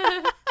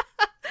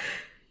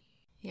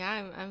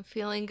 Yeah, I'm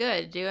feeling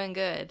good, doing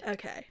good.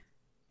 Okay.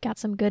 Got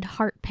some good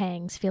heart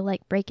pangs. Feel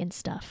like breaking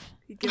stuff.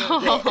 Good.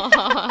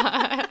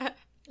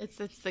 It's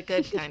the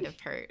good kind of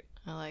hurt.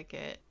 I like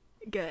it.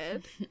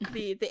 Good.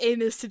 The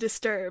aim is to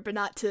disturb, but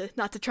not to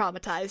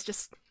traumatize.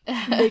 Just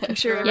making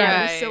sure Yeah,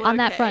 everybody's still on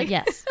that okay. front,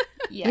 yes.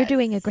 Yes. You're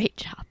doing a great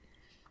job.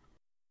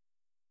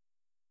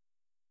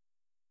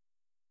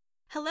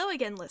 Hello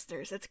again,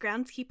 listeners. It's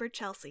Groundskeeper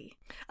Chelsea.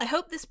 I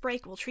hope this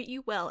break will treat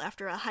you well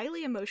after a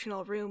highly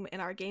emotional room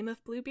in our game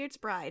of Bluebeard's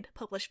Bride,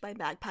 published by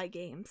Magpie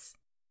Games.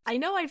 I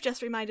know I've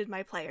just reminded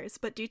my players,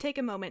 but do take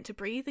a moment to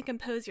breathe and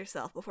compose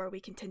yourself before we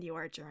continue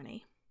our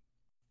journey.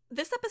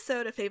 This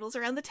episode of Fables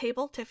Around the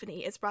Table,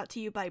 Tiffany, is brought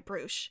to you by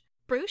Bruush.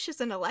 Bruush is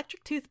an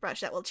electric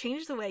toothbrush that will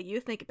change the way you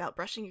think about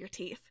brushing your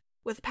teeth.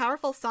 With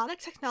powerful sonic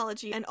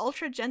technology and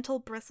ultra-gentle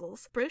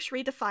bristles, Bruush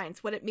redefines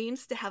what it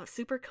means to have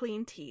super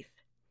clean teeth.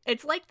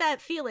 It's like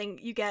that feeling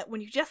you get when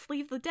you just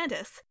leave the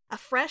dentist, a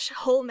fresh,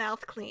 whole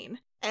mouth clean,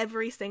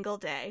 every single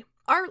day.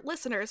 Our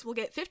listeners will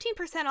get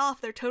 15% off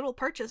their total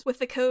purchase with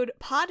the code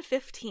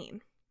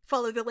POD15.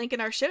 Follow the link in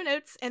our show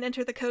notes and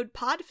enter the code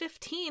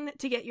POD15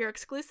 to get your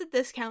exclusive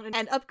discount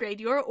and upgrade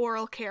your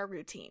oral care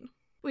routine.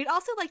 We'd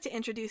also like to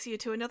introduce you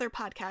to another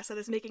podcast that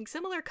is making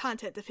similar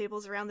content to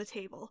Fables Around the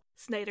Table,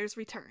 Snyder's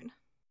Return.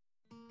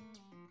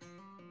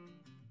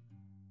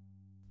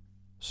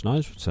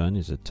 Snyder's Return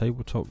is a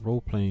tabletop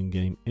role-playing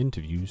game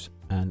interviews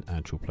and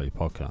actual play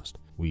podcast.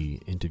 We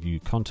interview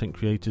content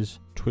creators,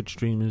 Twitch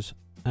streamers,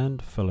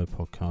 and fellow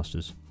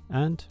podcasters,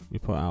 and we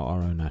put out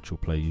our own actual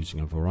play using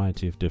a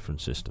variety of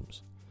different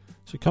systems.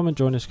 So come and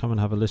join us, come and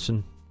have a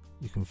listen.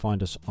 You can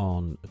find us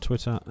on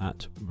Twitter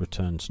at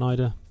Return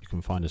Snyder. You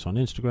can find us on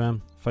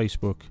Instagram,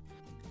 Facebook,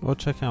 or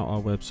check out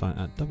our website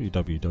at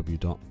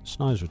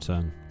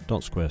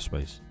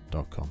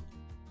www.snydersreturn.squarespace.com.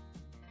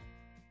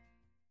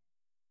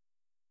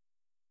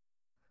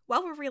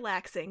 While we're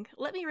relaxing,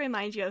 let me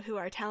remind you of who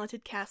our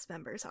talented cast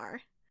members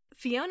are.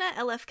 Fiona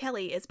L.F.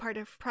 Kelly is part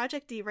of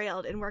Project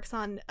Derailed and works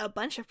on a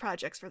bunch of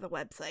projects for the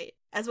website.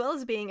 As well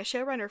as being a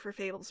showrunner for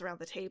Fables Around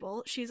the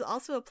Table, she's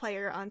also a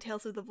player on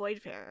Tales of the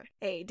Voidfarer,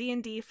 a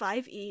D&D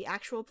 5e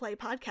actual play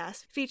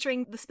podcast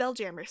featuring the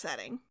Spelljammer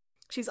setting.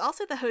 She's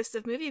also the host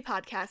of movie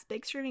podcast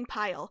Big Streaming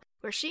Pile,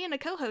 where she and a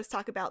co-host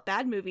talk about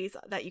bad movies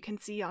that you can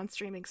see on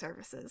streaming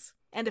services.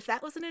 And if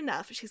that wasn't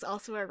enough, she's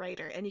also a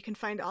writer, and you can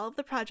find all of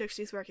the projects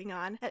she's working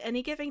on at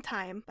any given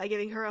time by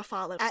giving her a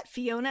follow at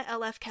Fiona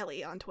L.F.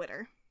 Kelly on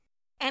Twitter.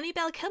 Annie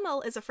Bell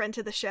Kimmel is a friend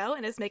to the show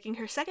and is making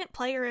her second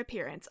player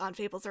appearance on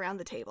Fables Around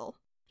the Table.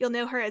 You'll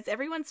know her as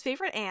everyone's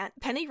favorite aunt,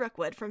 Penny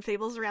Rookwood from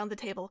Fables Around the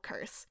Table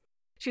Curse.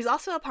 She's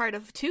also a part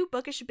of Two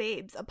Bookish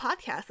Babes, a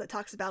podcast that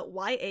talks about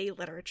YA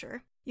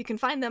literature. You can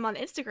find them on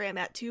Instagram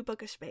at Two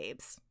Bookish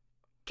Babes.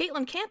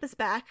 Caitlin Camp is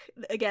back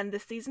again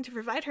this season to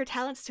provide her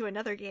talents to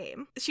another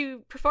game. She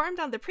performed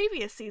on the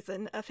previous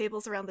season of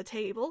Fables Around the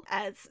Table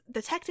as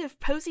Detective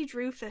Posey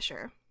Drew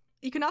Fisher.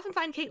 You can often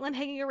find Caitlin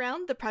hanging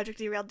around the Project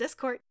Derailed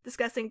Discord,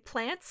 discussing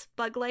plants,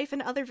 bug life,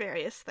 and other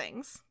various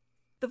things.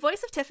 The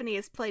voice of Tiffany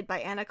is played by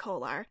Anna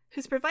Kolar,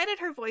 who's provided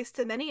her voice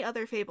to many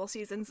other Fable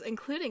seasons,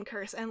 including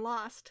Curse and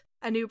Lost.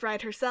 A new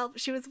bride herself,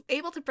 she was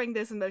able to bring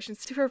those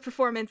emotions to her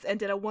performance and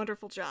did a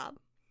wonderful job.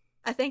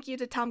 A thank you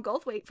to Tom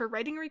Goldthwait for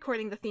writing and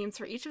recording the themes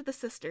for each of the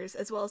sisters,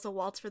 as well as a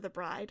waltz for the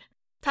bride.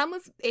 Tom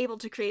was able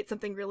to create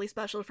something really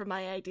special for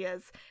my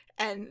ideas,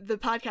 and the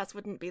podcast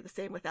wouldn't be the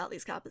same without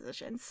these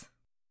compositions.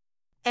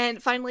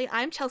 And finally,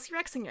 I'm Chelsea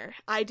Rexinger.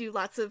 I do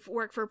lots of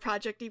work for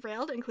Project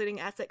Derailed,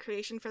 including asset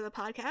creation for the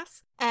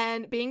podcast,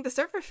 and being the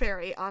server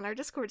fairy on our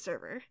Discord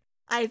server.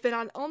 I've been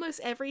on almost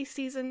every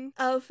season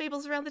of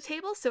Fables Around the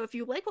Table, so if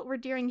you like what we're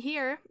doing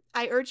here,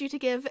 I urge you to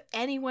give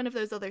any one of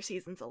those other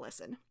seasons a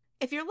listen.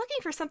 If you're looking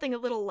for something a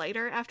little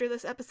lighter after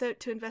this episode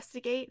to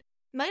investigate,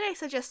 might I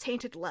suggest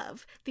Tainted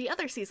Love, the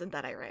other season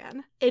that I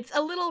ran. It's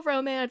a little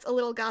romance, a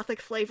little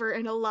gothic flavor,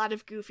 and a lot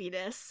of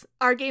goofiness.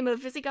 Our game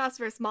of Visigoths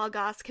vs.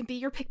 Molgoths can be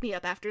your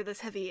pick-me-up after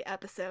this heavy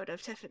episode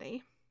of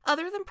Tiffany.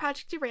 Other than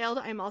Project Derailed,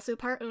 I'm also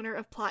part owner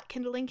of Plot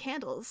Kindling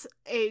Candles,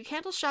 a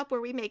candle shop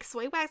where we make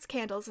soy wax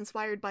candles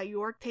inspired by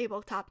your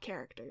tabletop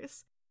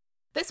characters.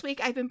 This week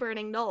I've been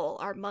burning Noel,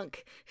 our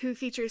monk, who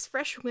features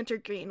fresh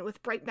wintergreen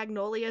with bright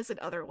magnolias and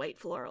other white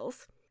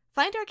florals.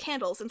 Find our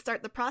candles and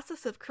start the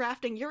process of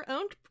crafting your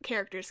own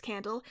character's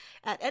candle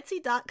at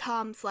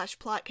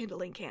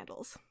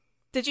etsy.com/plotkindlingcandles.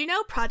 Did you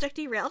know Project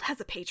Derailed has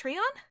a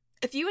Patreon?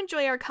 If you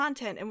enjoy our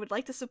content and would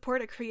like to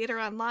support a creator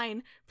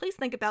online, please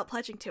think about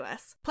pledging to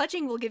us.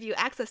 Pledging will give you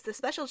access to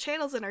special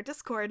channels in our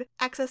Discord,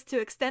 access to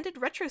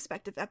extended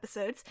retrospective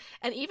episodes,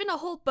 and even a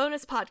whole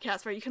bonus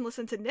podcast where you can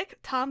listen to Nick,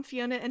 Tom,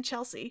 Fiona, and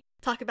Chelsea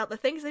talk about the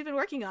things they've been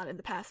working on in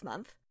the past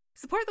month.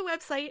 Support the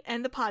website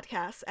and the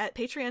podcast at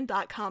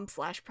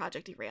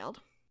patreon.com/projectderailed.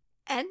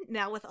 And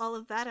now with all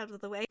of that out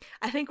of the way,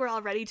 I think we're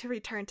all ready to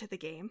return to the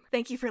game.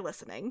 Thank you for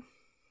listening.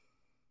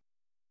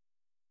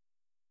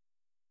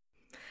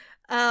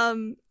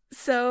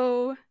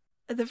 So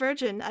the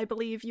Virgin, I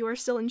believe you are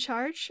still in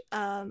charge.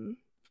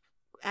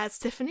 As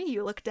Tiffany,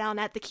 you look down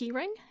at the key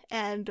ring,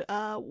 and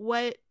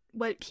what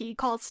key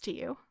calls to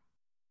you?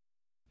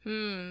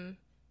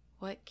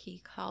 What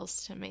key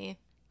calls to me?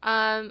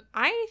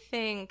 I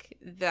think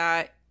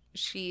that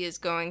she is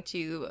going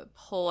to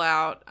pull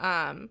out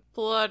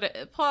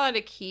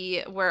a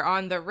key where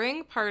on the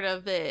ring part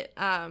of it,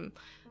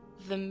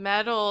 the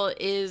metal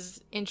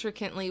is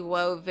intricately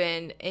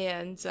woven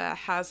and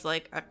has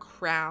like a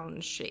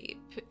crown shape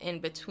in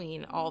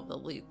between all the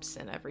loops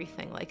and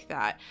everything like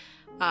that.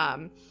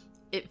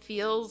 It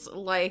feels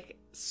like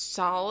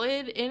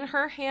solid in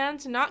her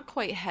hand, not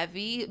quite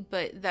heavy,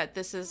 but that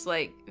this is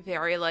like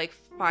very like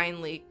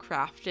finely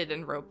crafted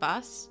and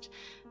robust.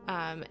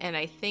 And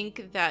I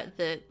think that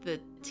the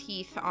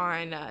teeth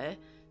on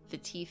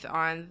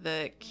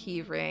the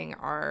key ring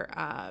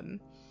are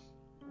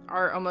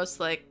almost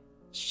like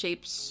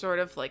shaped sort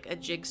of like a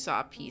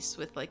jigsaw piece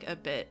with like a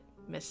bit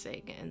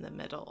missing in the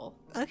middle.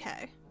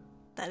 Okay.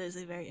 That is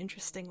a very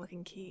interesting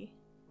looking key.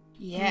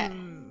 Yeah.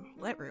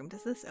 What room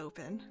does this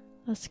open?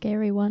 A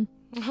scary one.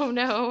 Oh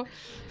no.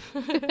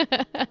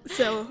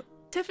 So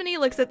Tiffany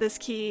looks at this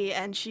key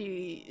and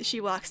she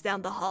walks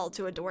down the hall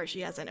to a door she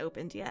hasn't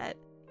opened yet.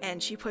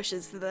 And she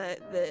pushes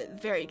the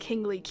very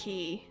kingly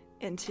key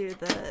into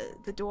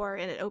the door,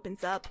 and it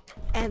opens up.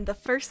 And the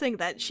first thing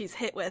that she's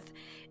hit with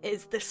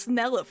is the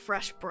smell of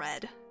fresh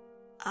bread.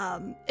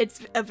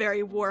 It's a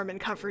very warm and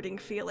comforting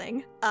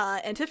feeling.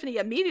 And Tiffany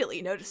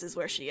immediately notices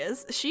where she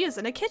is. She is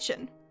in a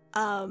kitchen.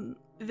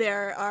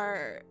 There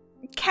are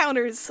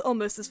counters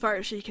almost as far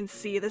as she can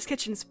see. This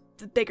kitchen's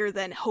bigger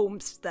than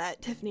homes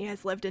that Tiffany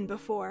has lived in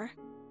before.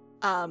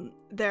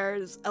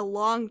 There's a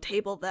long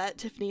table that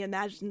Tiffany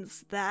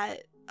imagines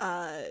that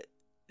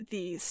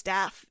the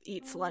staff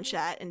eats lunch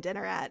at and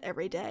dinner at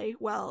every day,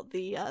 while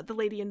the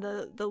lady and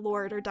the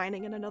lord are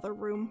dining in another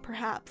room,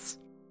 perhaps.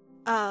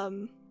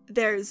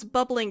 There's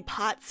bubbling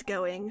pots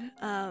going.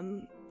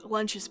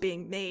 Lunch is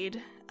being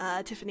made.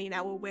 Tiffany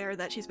now aware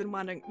that she's been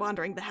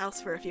wandering the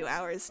house for a few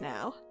hours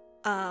now.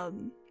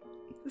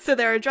 So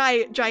there are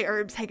dry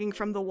herbs hanging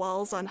from the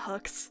walls on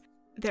hooks.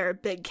 There are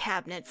big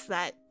cabinets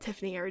that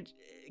Tiffany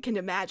can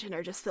imagine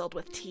are just filled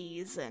with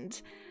teas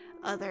and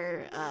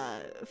other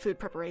food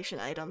preparation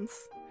items.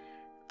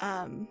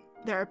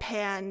 There are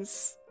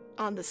pans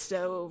on the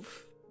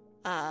stove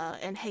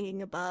and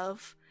hanging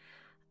above.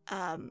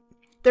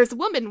 There's a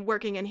woman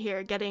working in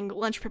here getting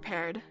lunch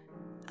prepared,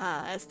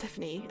 as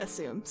Tiffany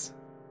assumes.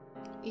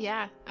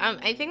 Yeah,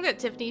 I think that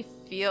Tiffany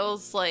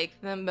feels like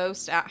the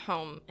most at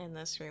home in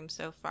this room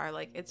so far.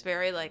 Like, it's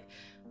very like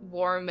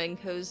warm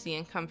and cozy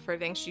and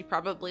comforting. She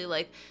probably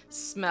like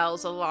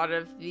smells a lot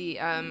of the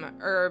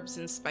herbs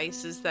and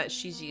spices that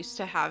she's used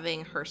to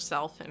having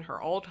herself in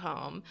her old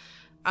home,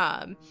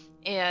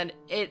 and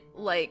it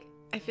like,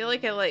 I feel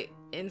like it like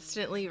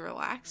instantly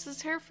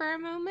relaxes her for a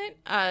moment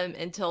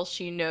until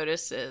she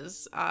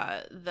notices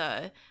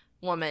the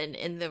woman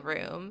in the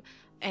room.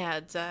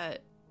 And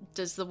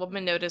does the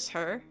woman notice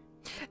her?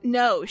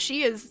 No,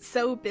 she is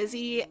so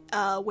busy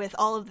with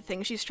all of the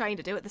things she's trying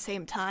to do at the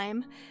same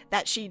time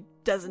that she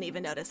doesn't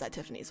even notice that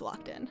Tiffany's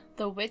walked in.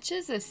 The witch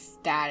is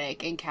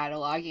ecstatic and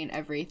cataloging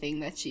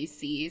everything that she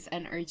sees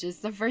and urges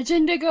the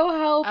Virgin to go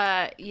help.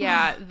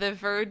 Yeah, the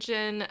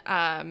Virgin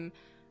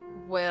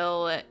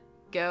will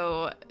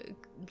go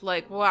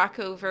like walk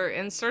over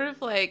and sort of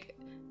like,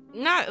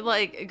 not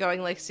like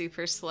going like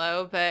super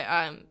slow, but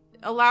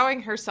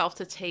allowing herself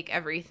to take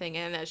everything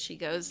in as she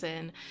goes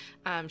in.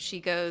 She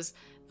goes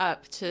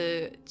up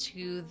to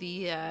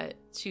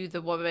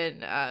the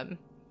woman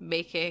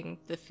making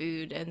the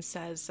food and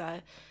says,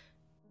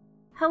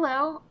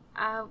 "Hello,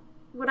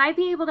 would I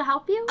be able to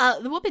help you?"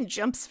 The woman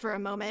jumps for a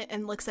moment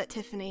and looks at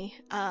Tiffany,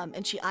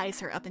 and she eyes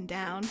her up and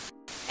down,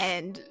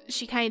 and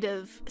she kind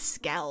of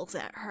scowls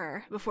at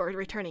her before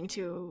returning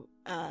to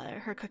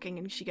her cooking,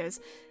 and she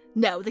goes,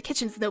 "No, the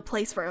kitchen's no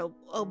place for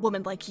a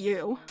woman like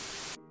you."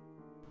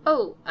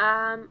 Oh,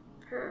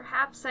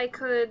 perhaps I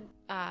could...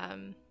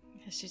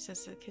 She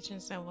says the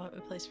kitchen's no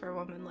place for a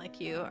woman like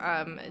you.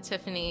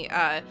 Tiffany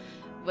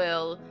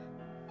will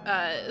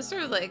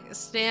sort of like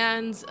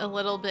stand a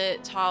little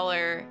bit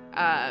taller,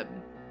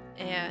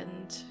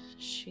 and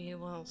she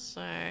will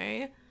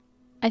say...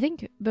 I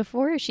think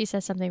before she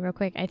says something real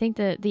quick, I think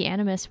the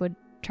Animus would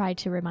try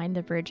to remind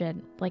the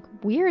Virgin, like,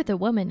 we're the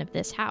woman of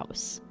this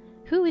house.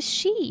 Who is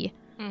she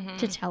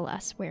to tell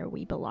us where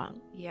we belong?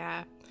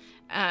 Yeah.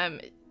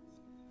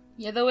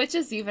 Yeah, the witch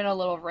is even a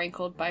little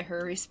rankled by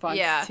her response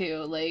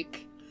too.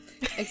 Like,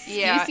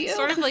 excuse you?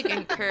 Sort of like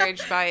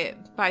encouraged by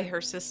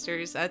her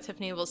sisters.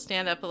 Tiffany will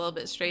stand up a little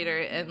bit straighter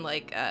and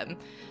like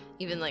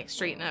even like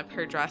straighten up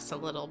her dress a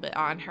little bit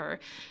on her,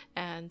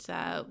 and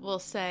we'll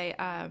say,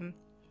 "I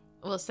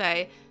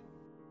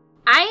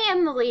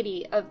am the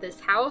lady of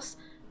this house.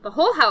 The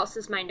whole house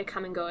is mine to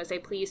come and go as I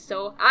please,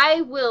 so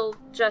I will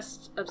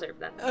just observe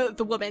them.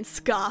 The woman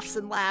scoffs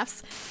and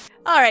laughs.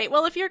 All right,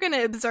 well, if you're going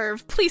to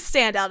observe, please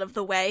stand out of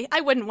the way.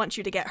 I wouldn't want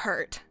you to get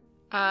hurt.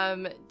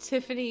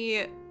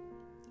 Tiffany,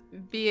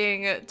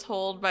 being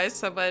told by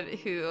someone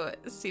who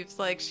seems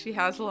like she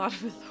has a lot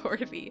of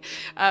authority,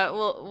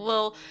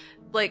 will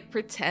like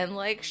pretend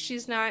like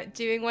she's not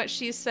doing what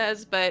she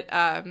says, but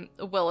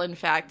will in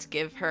fact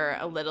give her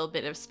a little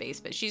bit of space.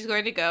 But she's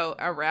going to go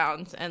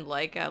around and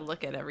like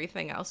look at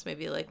everything else,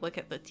 maybe like look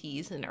at the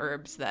teas and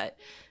herbs that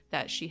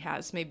she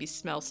has, maybe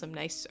smell some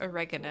nice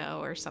oregano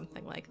or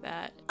something like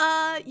that.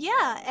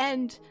 Yeah,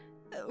 and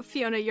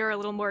Fiona, you're a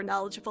little more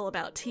knowledgeable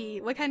about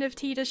tea. What kind of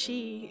tea does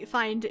she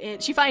find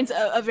she finds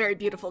a very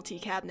beautiful tea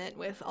cabinet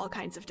with all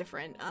kinds of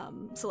different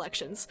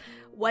selections.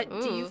 What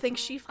do you think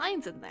she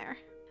finds in there?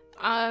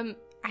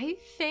 I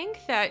think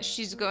that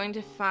she's going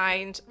to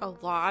find a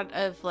lot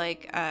of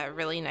like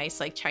really nice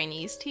like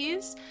Chinese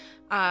teas.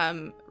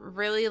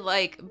 Really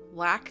like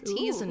black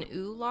teas and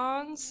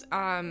oolongs.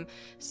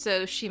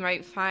 So she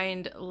might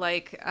find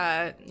like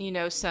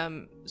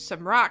some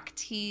rock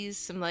teas,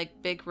 some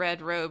like big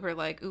red robe or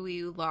like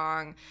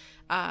oolong,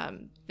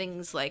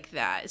 things like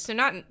that. So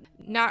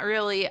not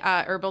really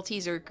herbal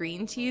teas or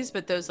green teas,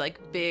 but those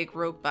like big,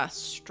 robust,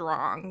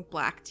 strong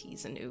black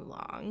teas and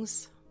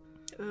oolongs.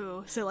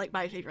 Ooh, so like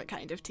my favorite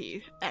kind of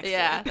tea. Excellent.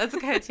 Yeah, that's the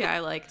kind of tea I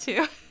like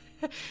too.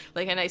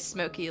 Like a nice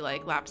smoky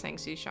like Lapsang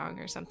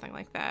Souchong or something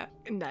like that.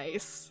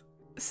 Nice.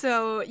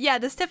 So yeah,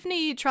 does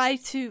Tiffany try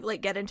to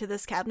like get into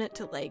this cabinet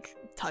to like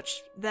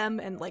touch them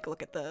and like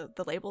look at the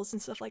labels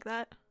and stuff like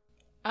that?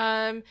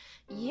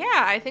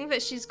 Yeah, I think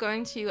that she's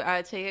going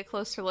to take a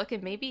closer look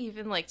and maybe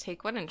even like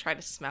take one and try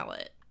to smell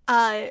it.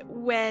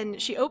 When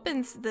she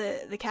opens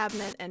the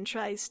cabinet and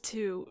tries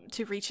to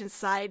reach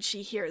inside,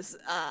 she hears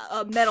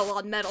a metal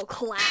on metal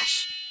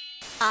clash.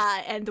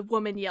 And the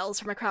woman yells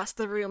from across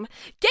the room,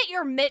 "Get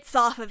your mitts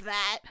off of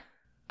that!"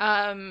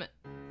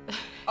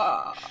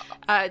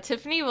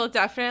 Tiffany will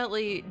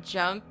definitely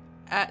jump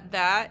at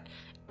that,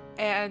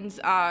 and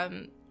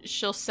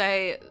she'll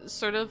say,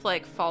 sort of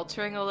like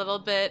faltering a little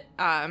bit,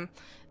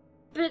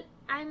 But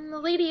I'm the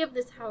lady of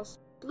this house,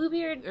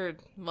 Bluebeard. Or,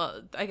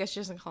 well, I guess she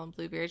doesn't call him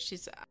Bluebeard,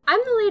 I'm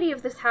the lady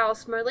of this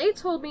house. Marley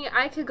told me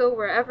I could go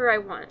wherever I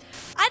want.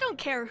 I don't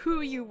care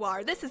who you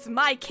are, this is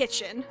my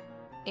kitchen.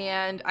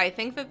 And I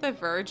think that the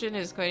virgin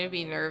is going to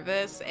be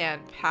nervous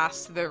and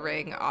pass the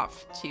ring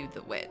off to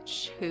the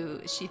witch,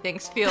 who she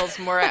thinks feels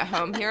more at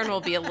home here and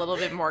will be a little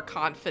bit more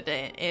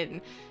confident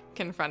in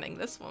confronting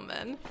this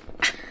woman.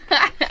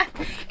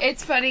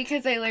 It's funny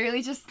because I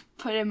literally just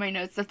put in my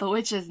notes that the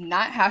witch is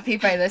not happy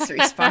by this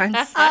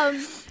response.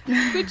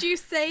 Would you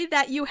say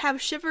that you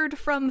have shivered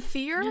from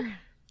fear?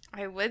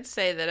 I would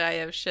say that I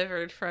have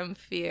shivered from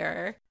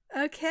fear.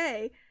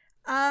 Okay.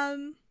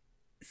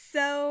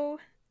 So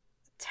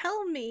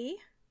tell me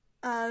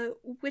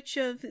which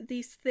of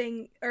these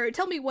things, or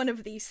tell me one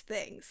of these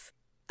things.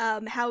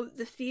 How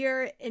the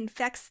fear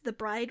infects the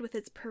bride with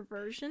its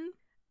perversion.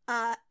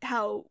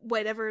 How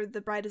whatever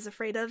the bride is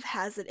afraid of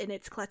has it in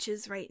its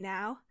clutches right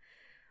now.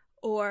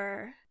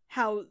 Or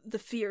how the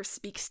fear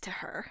speaks to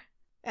her.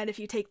 And if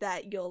you take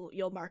that,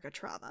 you'll mark a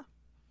trauma.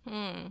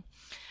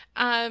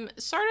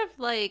 Sort of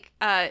like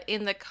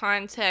in the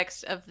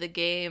context of the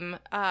game,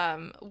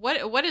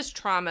 what is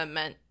trauma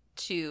meant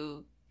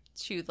to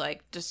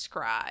like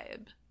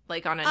describe,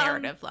 like on a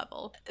narrative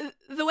level?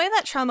 The way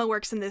that trauma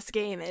works in this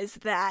game is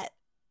that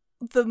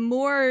the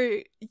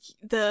more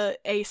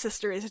a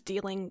sister is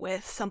dealing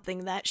with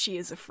something that she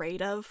is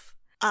afraid of,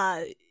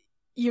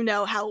 you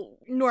know how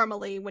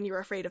normally when you're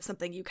afraid of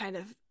something, you kind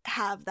of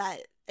have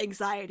that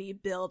anxiety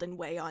build and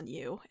weigh on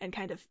you and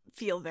kind of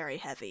feel very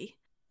heavy.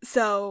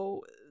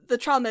 So the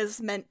trauma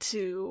is meant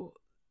to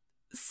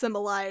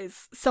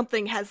symbolize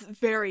something has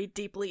very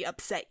deeply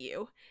upset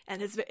you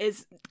and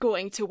is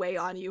going to weigh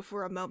on you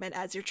for a moment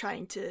as you're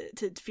trying to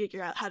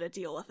figure out how to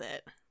deal with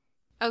it.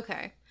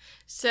 Okay.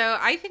 So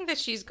I think that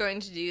she's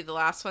going to do the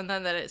last one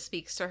then, that it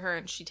speaks to her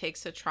and she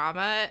takes a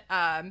trauma.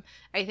 I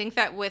think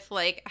that with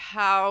like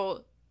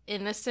how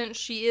innocent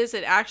she is,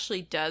 it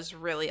actually does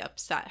really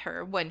upset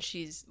her when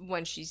she's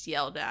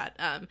yelled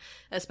at,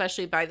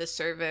 especially by the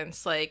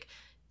servants. Like,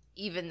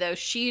 even though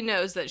she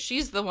knows that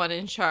she's the one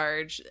in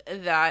charge,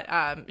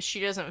 that she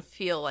doesn't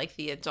feel like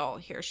the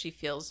adult here. She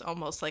feels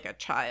almost like a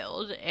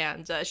child,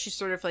 and she's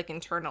sort of like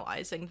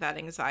internalizing that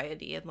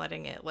anxiety and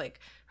letting it like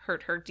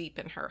hurt her deep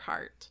in her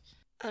heart.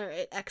 All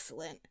right,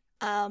 excellent.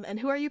 And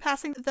who are you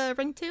passing the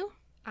ring to?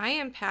 I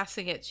am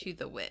passing it to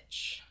the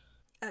witch.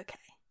 Okay.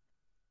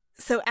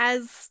 So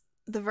as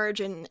the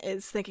virgin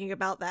is thinking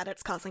about that,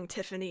 it's causing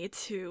Tiffany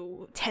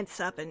to tense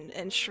up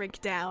and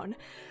shrink down.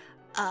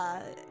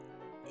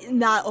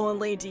 Not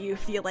only do you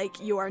feel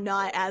like you are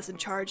not as in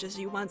charge as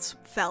you once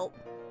felt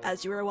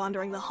as you were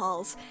wandering the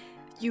halls,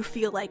 you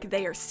feel like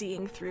they are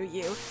seeing through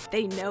you.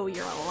 They know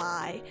you're a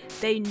lie.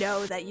 They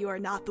know that you are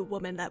not the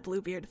woman that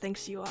Bluebeard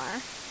thinks you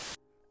are.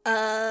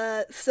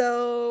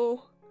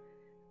 So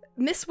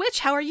Miss Witch,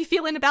 how are you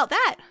feeling about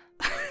that?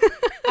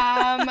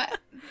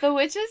 The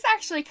witch is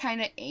actually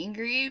kind of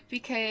angry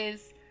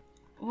because,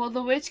 well,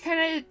 the witch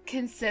kind of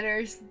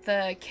considers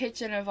the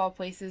kitchen of all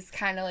places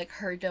kind of like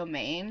her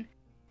domain,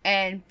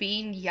 and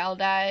being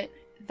yelled at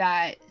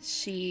that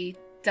she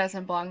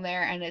doesn't belong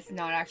there and it's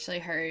not actually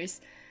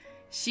hers,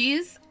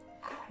 she's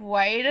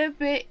quite a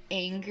bit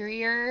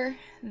angrier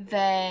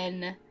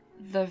than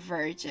the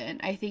Virgin.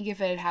 I think if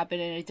it had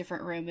happened in a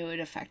different room, it would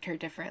affect her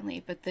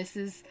differently, but this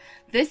is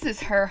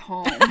her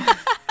home.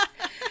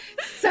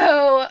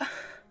 So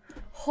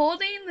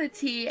holding the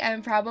tea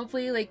and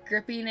probably like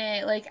gripping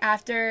it, like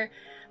after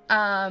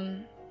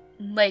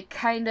like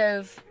kind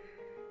of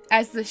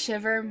as the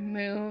shiver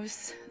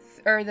moves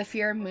or the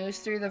fear moves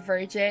through the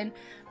Virgin,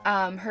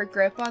 her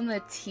grip on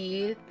the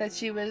tea that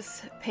she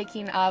was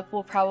picking up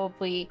will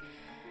probably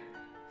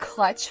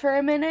clutch for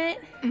a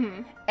minute.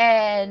 Mm-hmm.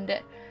 And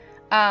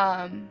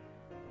I'm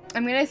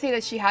gonna say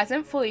that she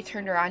hasn't fully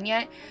turned around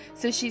yet,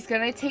 so she's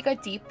gonna take a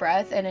deep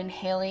breath and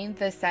inhaling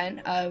the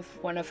scent of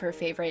one of her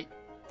favorite,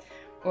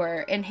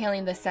 or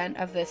inhaling the scent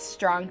of this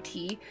strong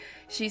tea,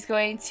 she's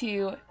going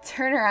to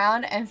turn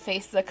around and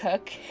face the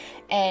cook,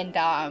 and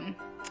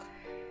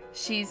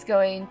she's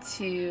going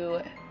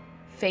to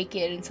fake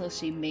it until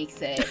she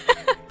makes it.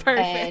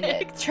 Perfect.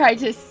 And try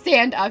to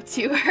stand up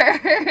to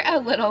her a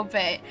little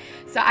bit.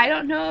 So I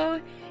don't know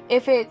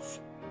if it's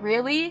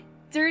really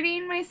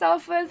dirtying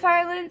myself with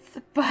violence,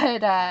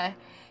 but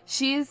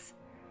she's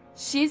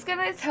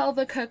gonna tell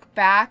the cook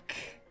back.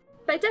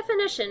 By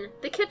definition,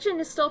 the kitchen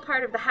is still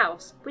part of the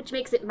house, which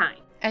makes it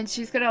mine. And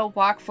she's gonna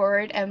walk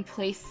forward and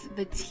place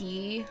the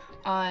tea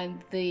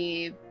on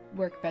the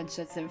workbench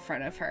that's in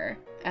front of her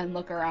and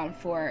look around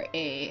for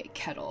a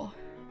kettle,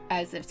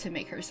 as if to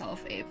make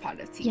herself a pot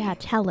of tea. Yeah,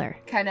 tell her.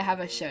 Kind of have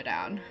a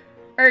showdown.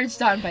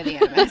 Urged on by the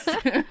animus.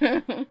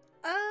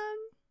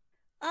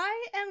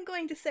 I am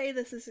going to say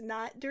this is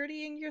not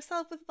dirtying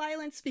yourself with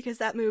violence, because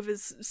that move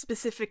is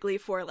specifically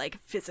for, like,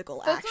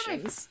 physical That's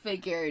actions. what I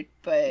figured,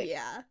 but...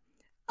 Yeah.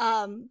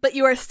 But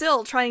you are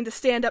still trying to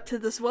stand up to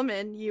this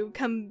woman. You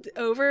come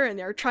over and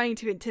are trying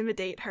to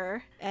intimidate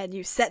her, and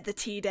you set the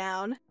tea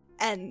down,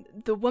 and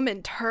the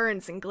woman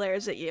turns and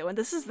glares at you, and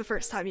this is the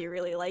first time you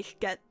really, like,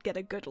 get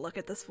a good look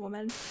at this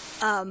woman.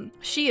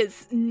 She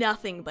is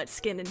nothing but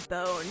skin and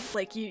bone.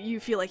 Like,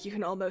 you feel like you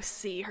can almost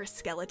see her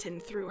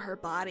skeleton through her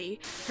body.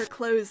 Her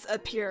clothes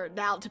appear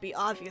now to be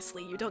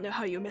obviously, you don't know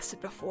how you missed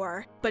it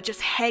before, but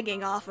just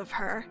hanging off of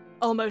her.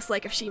 Almost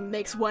like if she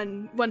makes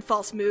one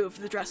false move,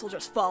 the dress will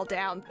just fall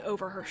down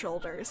over her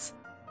shoulders.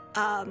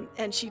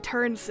 And she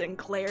turns and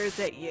glares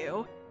at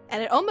you,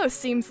 and it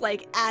almost seems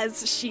like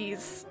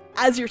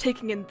as you're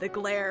taking in the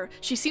glare,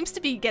 she seems to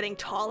be getting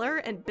taller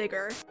and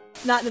bigger.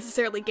 Not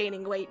necessarily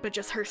gaining weight, but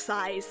just her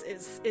size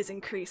is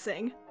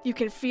increasing. You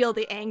can feel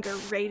the anger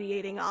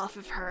radiating off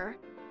of her,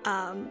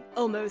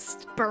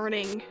 almost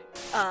burning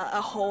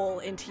a hole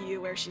into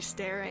you where she's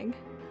staring.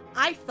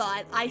 I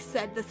thought I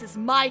said this is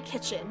my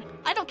kitchen.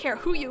 I don't care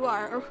who you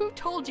are or who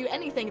told you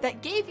anything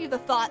that gave you the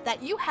thought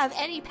that you have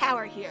any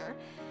power here.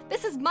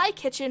 This is my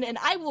kitchen and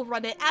I will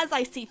run it as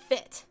I see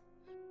fit.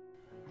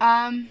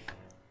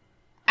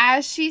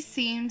 As she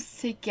seems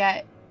to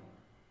get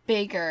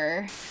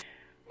bigger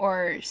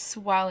or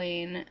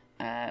swelling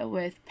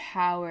with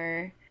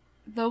power,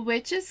 the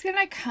witch is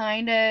gonna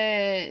kind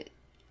of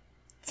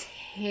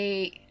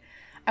take...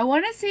 I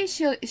want to say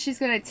she's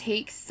gonna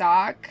take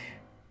stock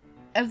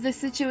of the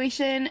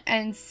situation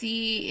and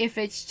see if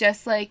it's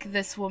just like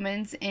this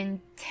woman's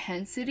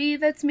intensity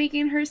that's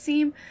making her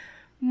seem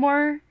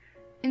more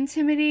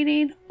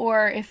intimidating,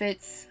 or if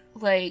it's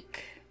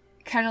like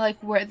kind of like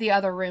where the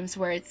other rooms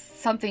where it's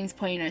something's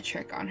playing a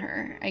trick on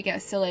her, I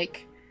guess. So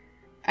like,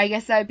 I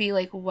guess that'd be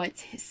like what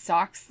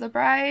stalks the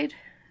bride.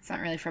 It's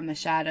not really from the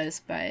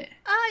shadows, but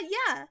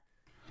yeah.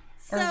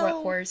 Or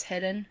what horror's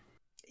hidden.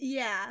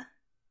 Yeah.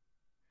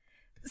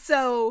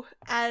 So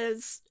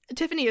as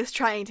Tiffany is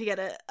trying to get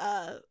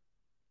a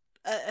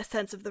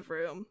sense of the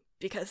room,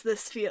 because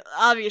this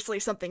obviously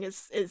something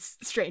is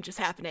strange is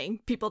happening.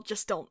 People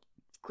just don't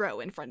grow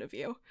in front of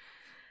you.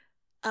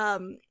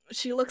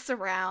 She looks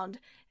around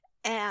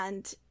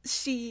and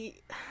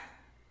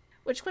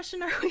which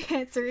question are we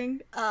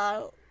answering?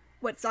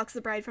 What stalks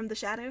the bride from the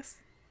shadows?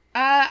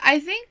 I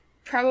think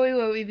probably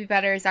what would be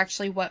better is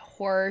actually what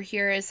horror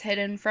here is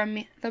hidden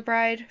from the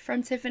bride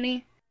from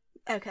Tiffany.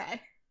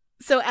 Okay.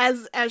 So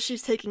as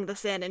she's taking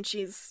this in and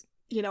she's,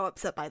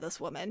 upset by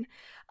this woman,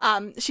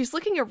 she's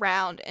looking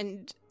around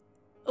and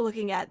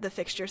looking at the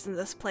fixtures in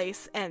this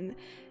place, and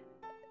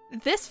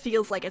this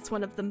feels like it's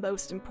one of the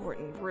most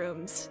important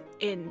rooms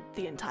in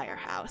the entire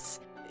house.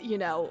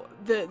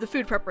 The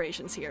food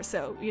preparation's here,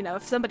 so,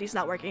 if somebody's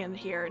not working in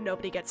here,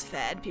 nobody gets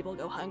fed, people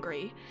go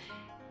hungry.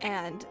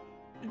 And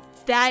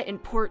that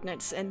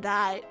importance and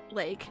that,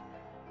 like,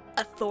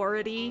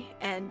 authority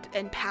and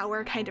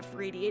power kind of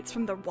radiates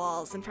from the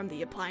walls and from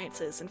the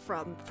appliances and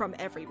from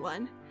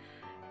everyone.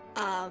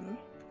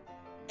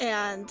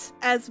 And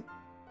as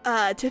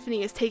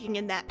Tiffany is taking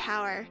in that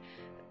power,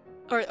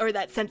 or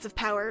that sense of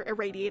power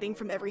irradiating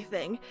from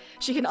everything.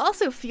 She can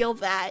also feel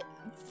that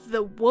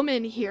the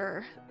woman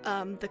here,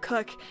 the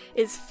cook,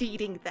 is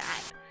feeding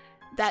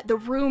that the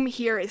room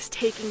here is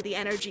taking the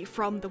energy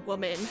from the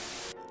woman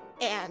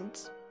and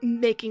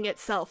making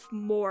itself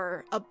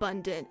more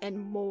abundant and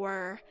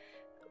more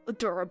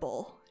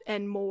durable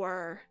and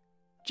more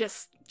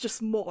just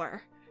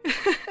more.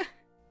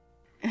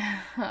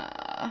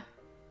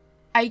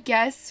 I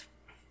guess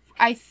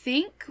I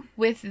think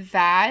with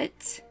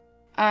that,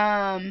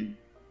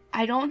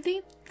 I don't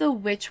think the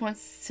witch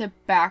wants to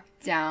back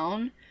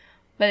down,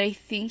 but I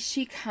think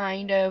she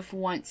kind of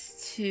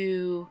wants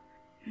to,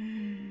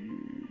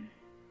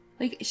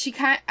 like, she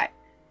kind of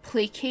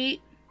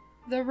placate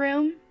the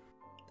room.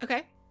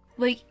 Okay.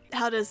 Like,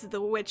 how does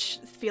the witch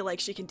feel like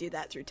she can do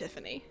that through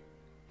Tiffany?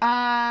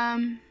 Let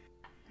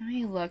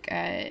me look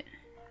at,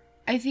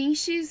 I think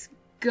she's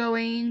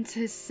going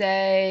to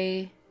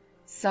say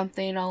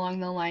something along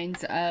the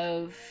lines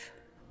of,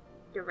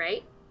 You're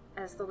right.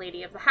 As the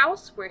lady of the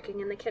house, working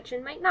in the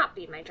kitchen might not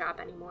be my job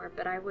anymore,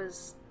 but I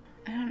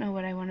don't know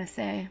what I want to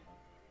say.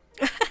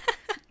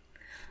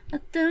 I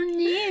don't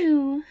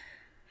know.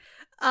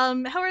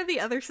 How are the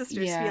other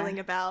sisters Yeah. feeling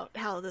about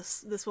how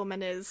this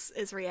woman is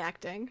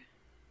reacting?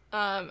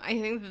 I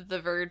think that the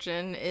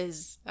Virgin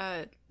is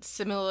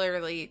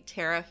similarly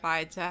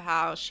terrified to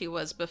how she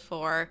was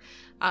before,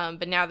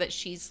 but now that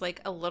she's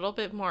like a little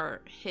bit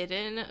more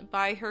hidden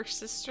by her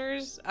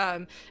sisters,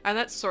 and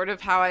that's sort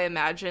of how I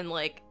imagine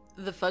like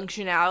the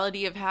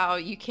functionality of how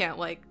you can't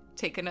like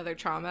take another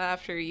trauma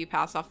after you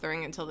pass off the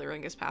ring until the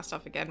ring is passed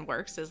off again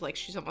works, is like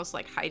she's almost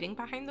like hiding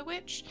behind the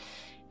witch.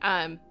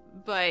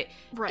 But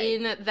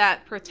Right. in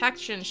that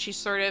protection, she's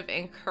sort of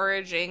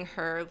encouraging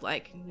her,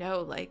 like,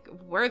 no, like,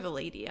 we're the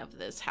lady of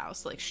this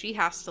house. Like, she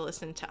has to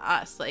listen to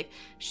us. Like,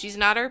 she's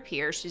not our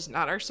peer. She's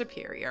not our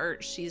superior.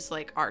 She's,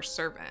 like, our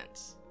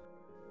servant.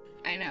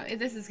 I know,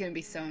 this is going to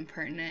be so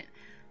impertinent,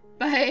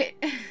 but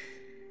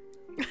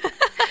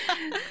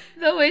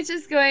the witch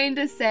is going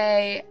to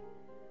say,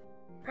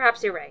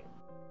 Perhaps you're right.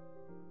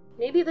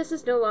 Maybe this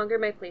is no longer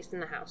my place in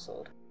the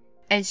household.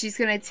 and she's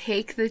going to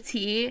take the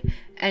tea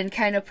and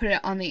kind of put it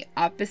on the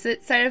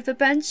opposite side of the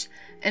bench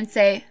and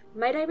say,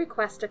 Might I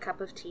request a cup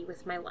of tea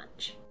with my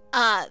lunch?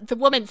 The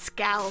woman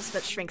scowls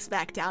but shrinks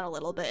back down a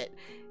little bit,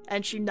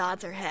 and she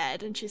nods her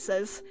head, and she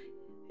says,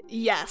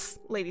 "Yes,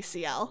 Lady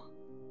CL."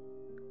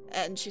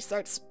 And she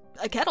starts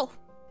a kettle.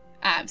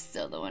 I'm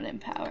still the one in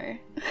power.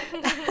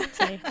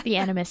 The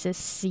animus is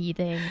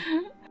seething.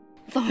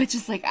 The witch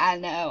is like, I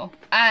know,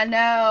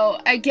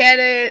 I get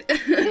it.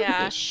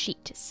 Yeah. This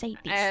sheet, say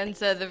these And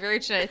things. the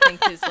Virgin, I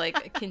think, is,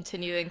 like,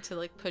 continuing to,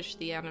 like, push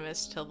the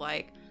Animus to,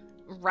 like,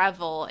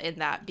 revel in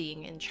that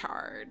being in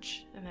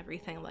charge and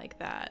everything like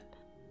that.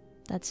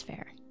 That's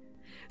fair.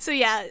 So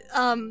yeah,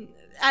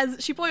 as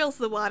she boils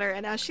the water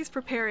and as she's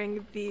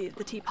preparing the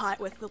teapot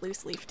with the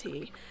loose leaf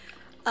tea,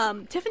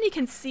 Tiffany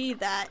can see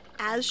that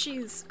as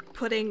she's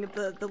putting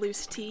the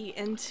loose tea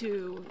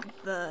into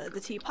the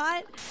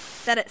teapot,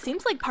 that it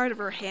seems like part of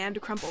her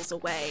hand crumples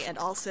away and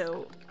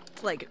also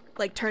like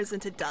turns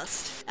into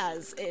dust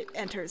as it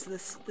enters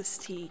this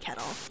tea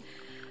kettle.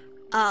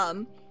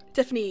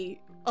 Tiffany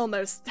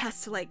almost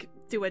has to like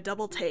do a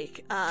double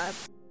take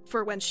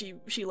for when she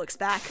looks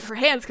back. Her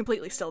hand's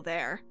completely still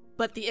there,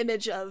 but the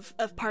image of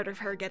part of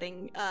her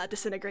getting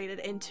disintegrated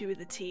into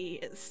the tea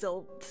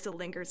still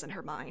lingers in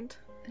her mind.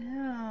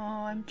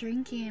 Oh, I'm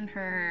drinking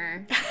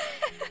her.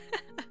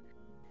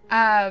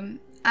 I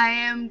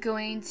am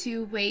going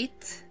to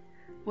wait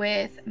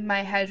with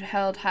my head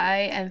held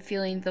high and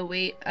feeling the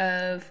weight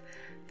of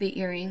the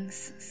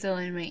earrings still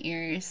in my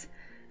ears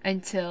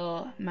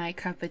until my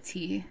cup of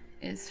tea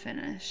is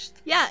finished.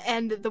 Yeah,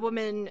 and the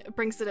woman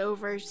brings it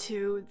over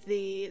to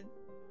the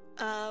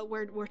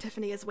where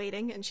Tiffany is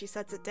waiting, and she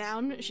sets it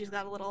down. She's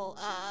got a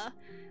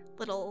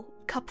little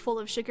cup full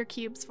of sugar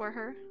cubes for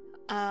her.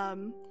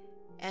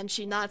 And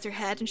she nods her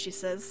head and she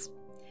says,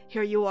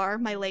 "Here you are,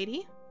 my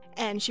lady."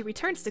 And she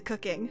returns to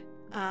cooking.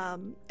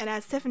 And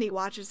as Tiffany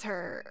watches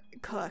her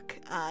cook,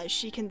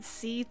 she can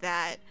see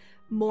that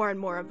more and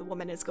more of the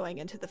woman is going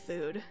into the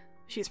food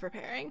she's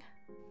preparing.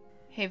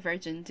 Hey,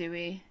 Virgin, do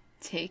we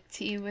take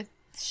tea with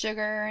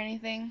sugar or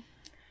anything?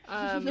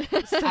 I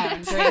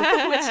don't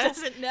drink. Which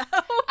doesn't know.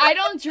 I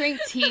don't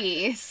drink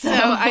tea, so, So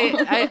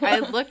I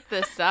looked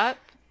this up,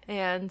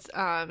 and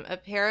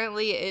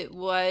apparently it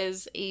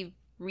was a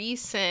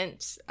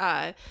recent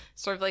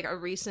sort of like a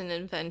recent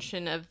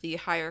invention of the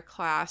higher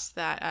class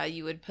that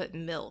you would put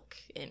milk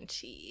in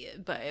tea,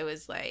 but it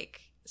was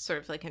like sort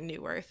of like a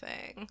newer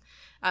thing.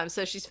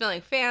 So she's feeling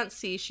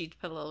fancy, she'd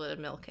put a little bit of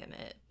milk in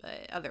it,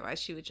 but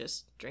otherwise she would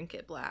just drink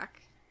it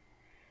black.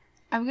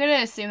 I'm going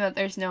to assume that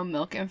there's no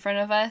milk in front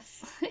of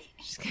us.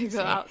 She's gonna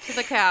go out to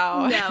the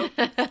cow. No.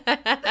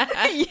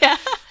 Yeah.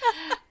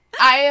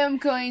 I am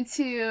going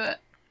to...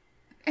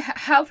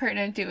 How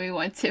pertinent do we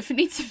want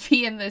Tiffany to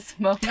be in this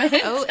moment?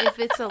 Oh, if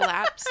it's a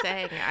lap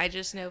sang, I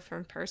just know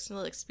from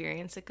personal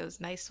experience it goes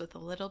nice with a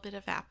little bit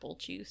of apple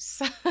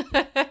juice.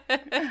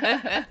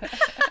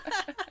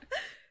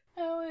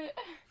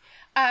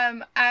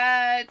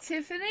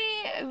 Tiffany,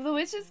 the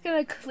witch is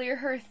gonna clear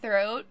her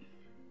throat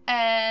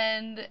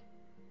and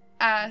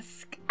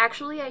ask,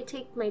 Actually, I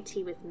take my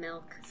tea with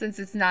milk. since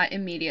it's not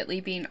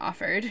immediately being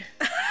offered.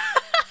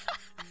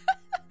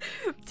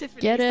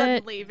 Tiffany Get it?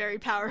 suddenly very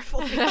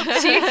powerful.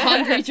 She's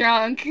hungry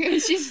drunk.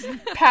 She's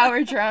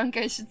power drunk,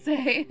 I should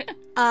say.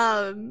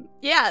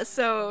 Yeah,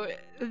 so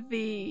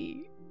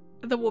the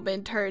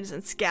woman turns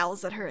and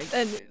scowls at her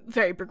and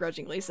very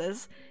begrudgingly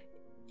says,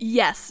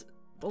 "Yes,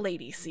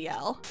 Lady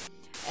CL."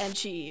 And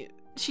she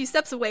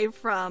steps away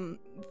from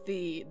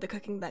the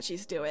cooking that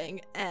she's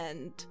doing,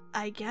 and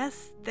I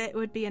guess that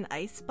would be an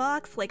ice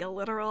box, like a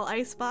literal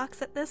ice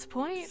box at this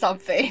point.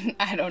 Something.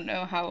 I don't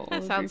know how That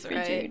old sounds right.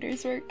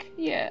 refrigerators work.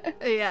 Yeah.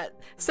 Yeah.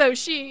 So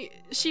she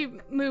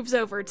moves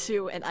over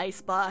to an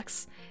ice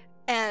box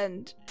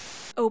and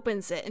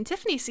opens it, and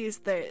Tiffany sees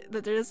that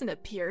there doesn't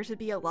appear to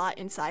be a lot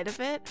inside of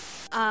it.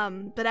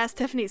 But as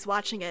Tiffany's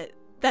watching it,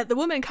 that the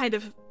woman kind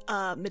of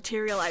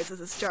materializes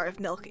this jar of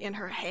milk in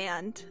her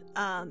hand,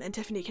 and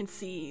Tiffany can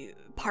see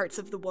parts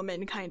of the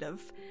woman kind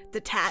of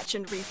detach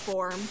and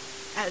reform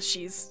as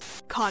she's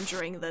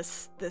conjuring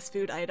this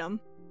food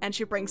item. And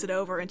she brings it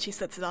over and she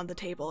sets it on the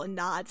table and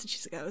nods and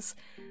she goes,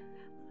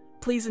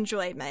 "Please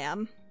enjoy,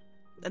 ma'am,"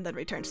 and then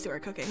returns to her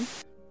cooking.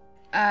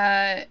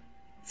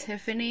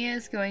 Tiffany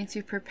is going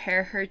to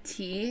prepare her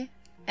tea,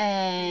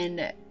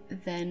 and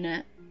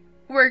then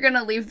we're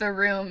gonna leave the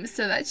room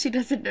so that she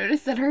doesn't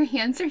notice that her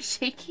hands are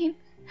shaking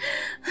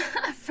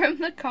from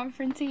the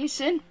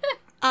confrontation.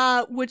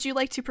 Would you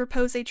like to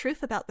propose a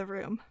truth about the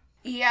room?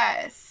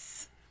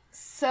 Yes.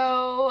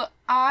 So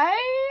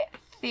I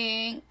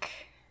think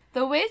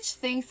the witch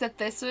thinks that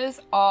this was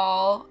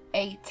all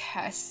a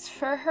test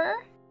for her.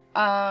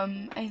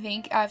 I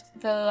think after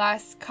the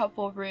last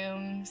couple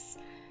rooms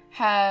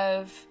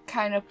have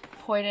kind of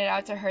pointed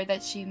out to her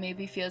that she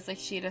maybe feels like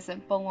she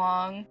doesn't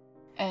belong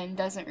and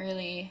doesn't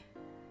really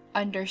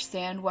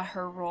understand what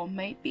her role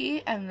might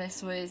be, and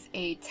this was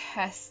a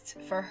test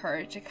for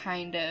her to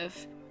kind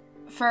of,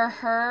 for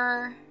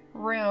her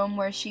room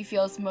where she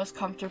feels most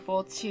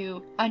comfortable,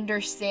 to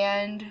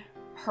understand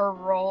her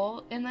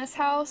role in this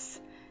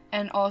house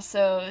and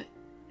also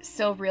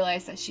still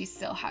realize that she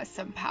still has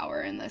some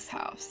power in this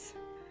house.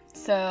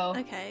 So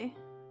Okay,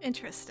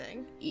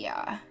 interesting.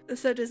 yeah,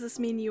 So does this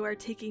mean you are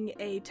taking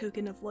a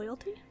token of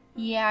loyalty?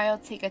 I'll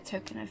take a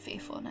token of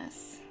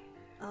faithfulness.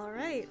 All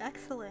right,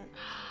 excellent.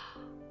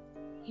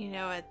 You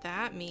know what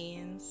that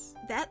means.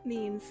 That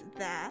means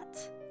that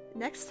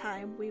next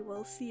time we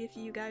will see if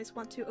you guys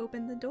want to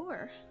open the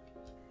door.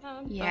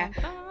 Yeah.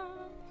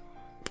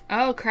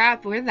 Oh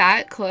crap, we're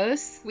that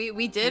close.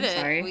 We did I'm it.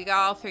 sorry. We got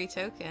all 3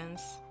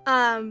 tokens.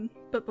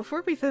 But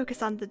before we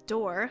focus on the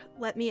door,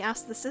 let me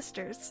ask the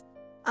sisters.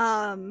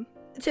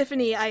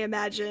 Tiffany, I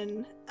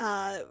imagine,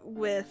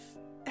 with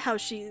how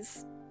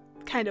she's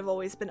kind of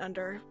always been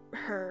under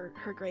her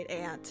great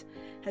aunt,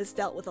 has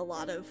dealt with a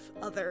lot of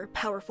other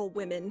powerful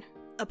women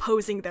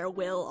opposing their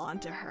will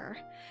onto her.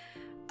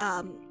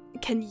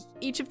 Can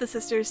each of the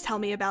sisters tell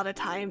me about a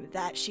time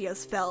that she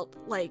has felt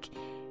like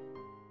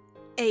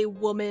a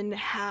woman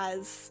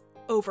has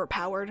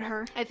overpowered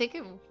her? I think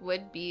it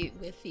would be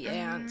with the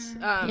aunt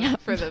Yeah.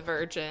 for the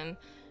virgin.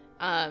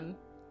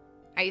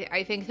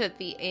 I think that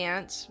the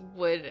aunt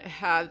would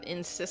have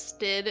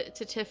insisted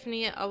to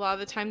Tiffany a lot of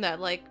the time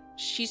that, like,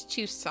 she's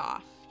too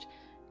soft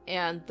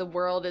and the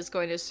world is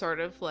going to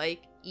sort of,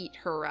 like, eat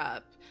her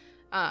up.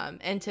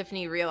 And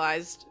Tiffany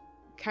realized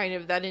kind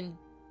of that in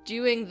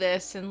doing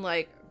this and,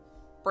 like,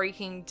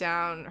 breaking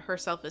down her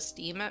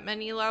self-esteem at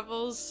many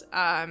levels,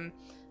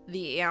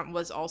 the aunt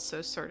was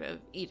also sort of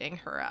eating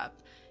her up.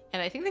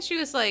 And I think that she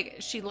was, like,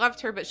 she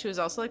loved her, but she was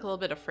also, like, a little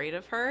bit afraid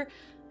of her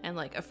and,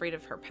 like, afraid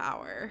of her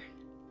power.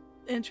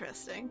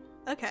 Interesting.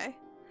 Okay.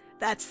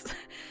 That's...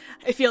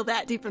 I feel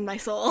that deep in my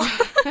soul.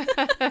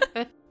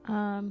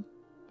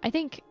 I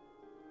think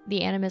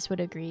the Animus would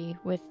agree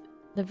with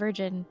the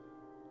Virgin,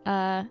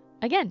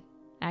 again,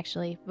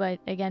 actually, but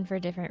again for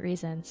different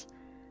reasons.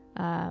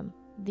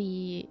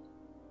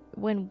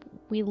 When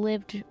we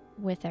lived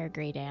with our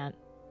great aunt,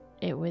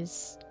 it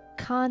was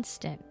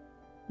constant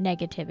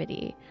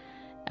negativity.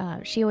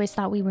 She always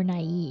thought we were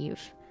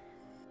naive,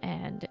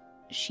 and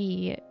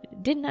she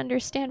didn't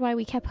understand why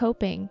we kept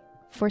hoping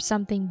for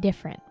something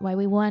different, why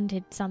we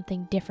wanted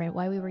something different,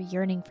 why we were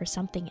yearning for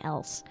something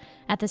else,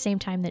 at the same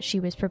time that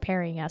she was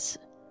preparing us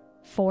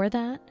for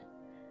that.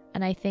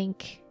 And I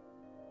think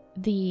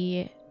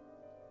the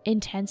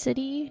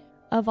intensity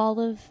of all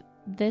of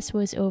this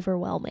was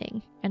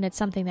overwhelming, and it's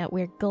something that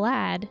we're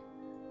glad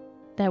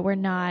that we're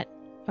not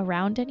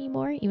around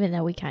anymore, even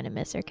though we kind of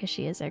miss her because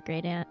she is our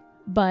great aunt.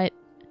 But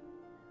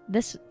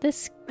this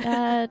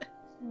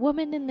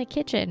woman in the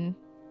kitchen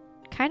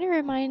kind of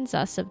reminds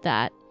us of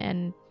that,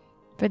 and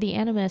for the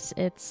Animus,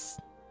 it's,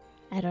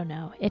 I don't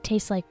know, it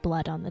tastes like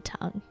blood on the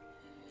tongue.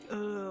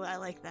 Ooh, I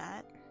like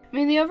that. I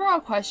mean, the overall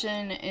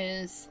question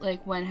is,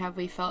 like, when have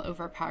we felt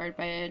overpowered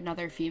by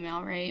another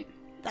female, right?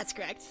 That's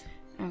correct.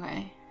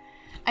 Okay.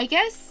 I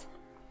guess,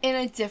 in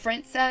a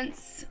different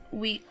sense,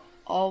 we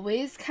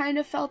always kind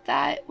of felt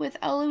that with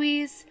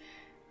Eloise,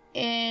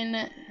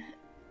 in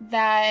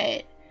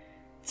that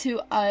to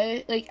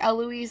us, like,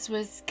 Eloise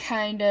was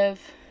kind of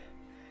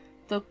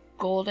the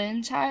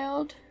golden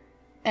child,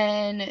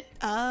 and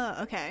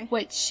okay.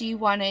 what she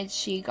wanted,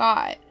 she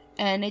got.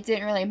 And it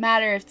didn't really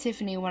matter if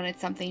Tiffany wanted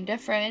something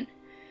different.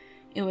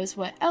 It was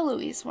what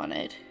Eloise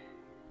wanted.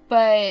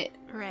 But,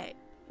 Right.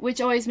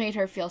 which always made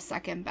her feel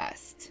second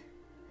best.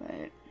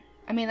 But,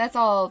 I mean, that's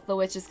all the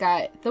witch has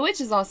got. The witch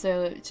is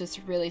also just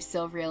really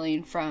still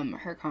reeling from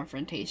her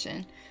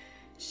confrontation.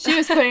 She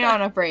was putting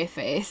on a brave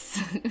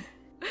face.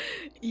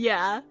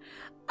 Yeah.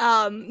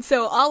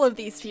 So all of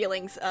these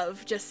feelings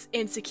of just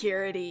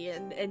insecurity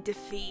and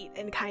defeat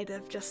and kind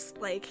of just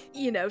like,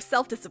 you know,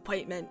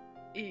 self-disappointment,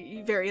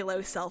 very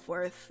low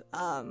self-worth,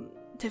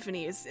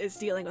 Tiffany is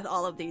dealing with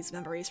all of these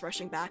memories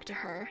rushing back to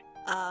her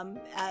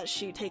as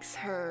she takes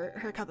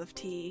her cup of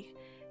tea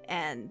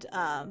and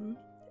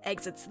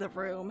exits the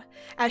room.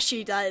 As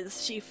she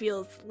does, she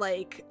feels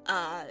like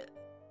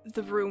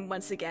the room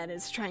once again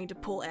is trying to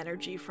pull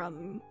energy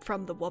from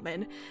the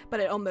woman, but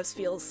it almost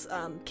feels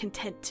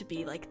content to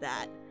be like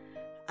that.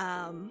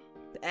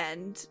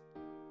 And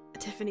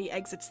Tiffany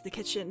exits the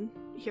kitchen,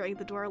 hearing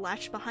the door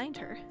latch behind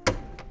her.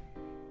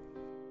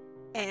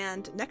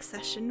 And next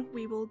session,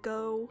 we will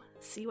go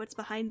see what's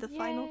behind the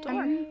final door.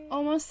 I'm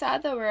almost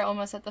sad that we're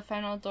almost at the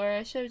final door.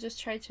 I should have just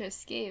tried to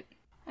escape.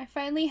 I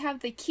finally have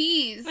the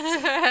keys.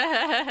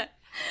 Yeah.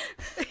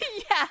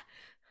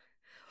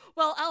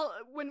 Well,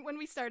 when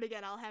we start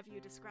again, I'll have you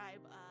describe.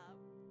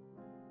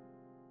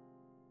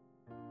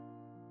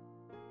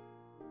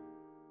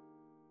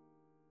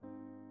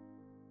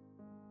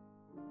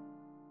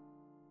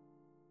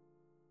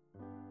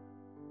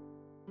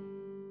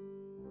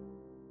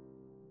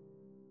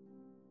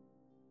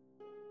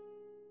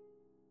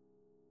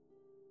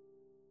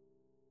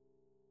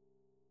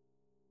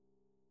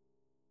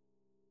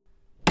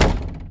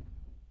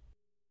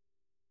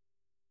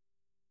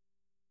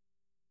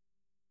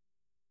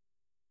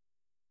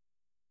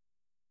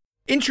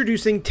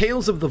 Introducing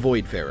Tales of the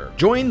Voidfarer.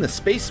 Join the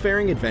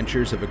spacefaring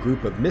adventures of a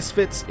group of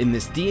misfits in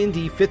this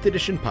D&D 5th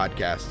edition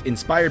podcast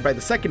inspired by the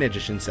 2nd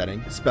edition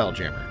setting,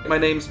 Spelljammer. My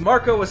name's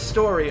Marco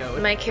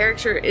Astorio. My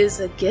character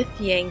is a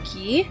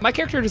Githyanki. My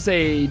character is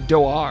a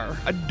Doar,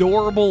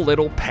 adorable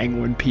little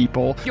penguin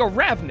people. You're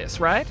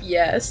Ravenous, right?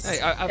 Yes,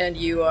 and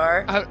you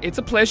are? It's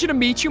a pleasure to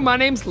meet you. My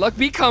name's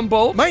Luckbeak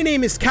Cumbo. My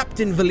name is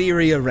Captain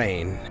Valeria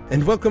Rain,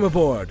 and welcome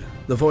aboard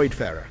the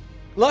Voidfarer.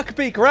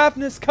 Luckbeak,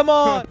 Ravenous, come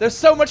on! There's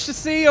so much to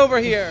see over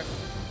here!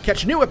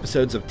 Catch new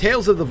episodes of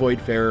Tales of the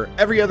Voidfarer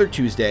every other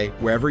Tuesday,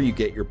 wherever you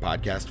get your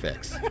podcast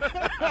fix.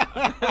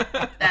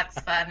 That's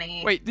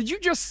funny. Wait, did you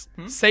just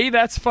say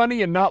that's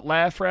funny and not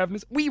laugh,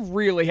 Ravenous? We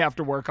really have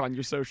to work on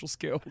your social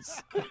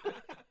skills.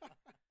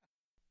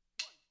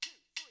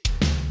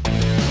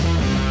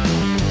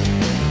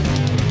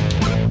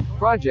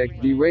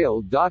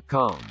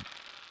 ProjectDerailed.com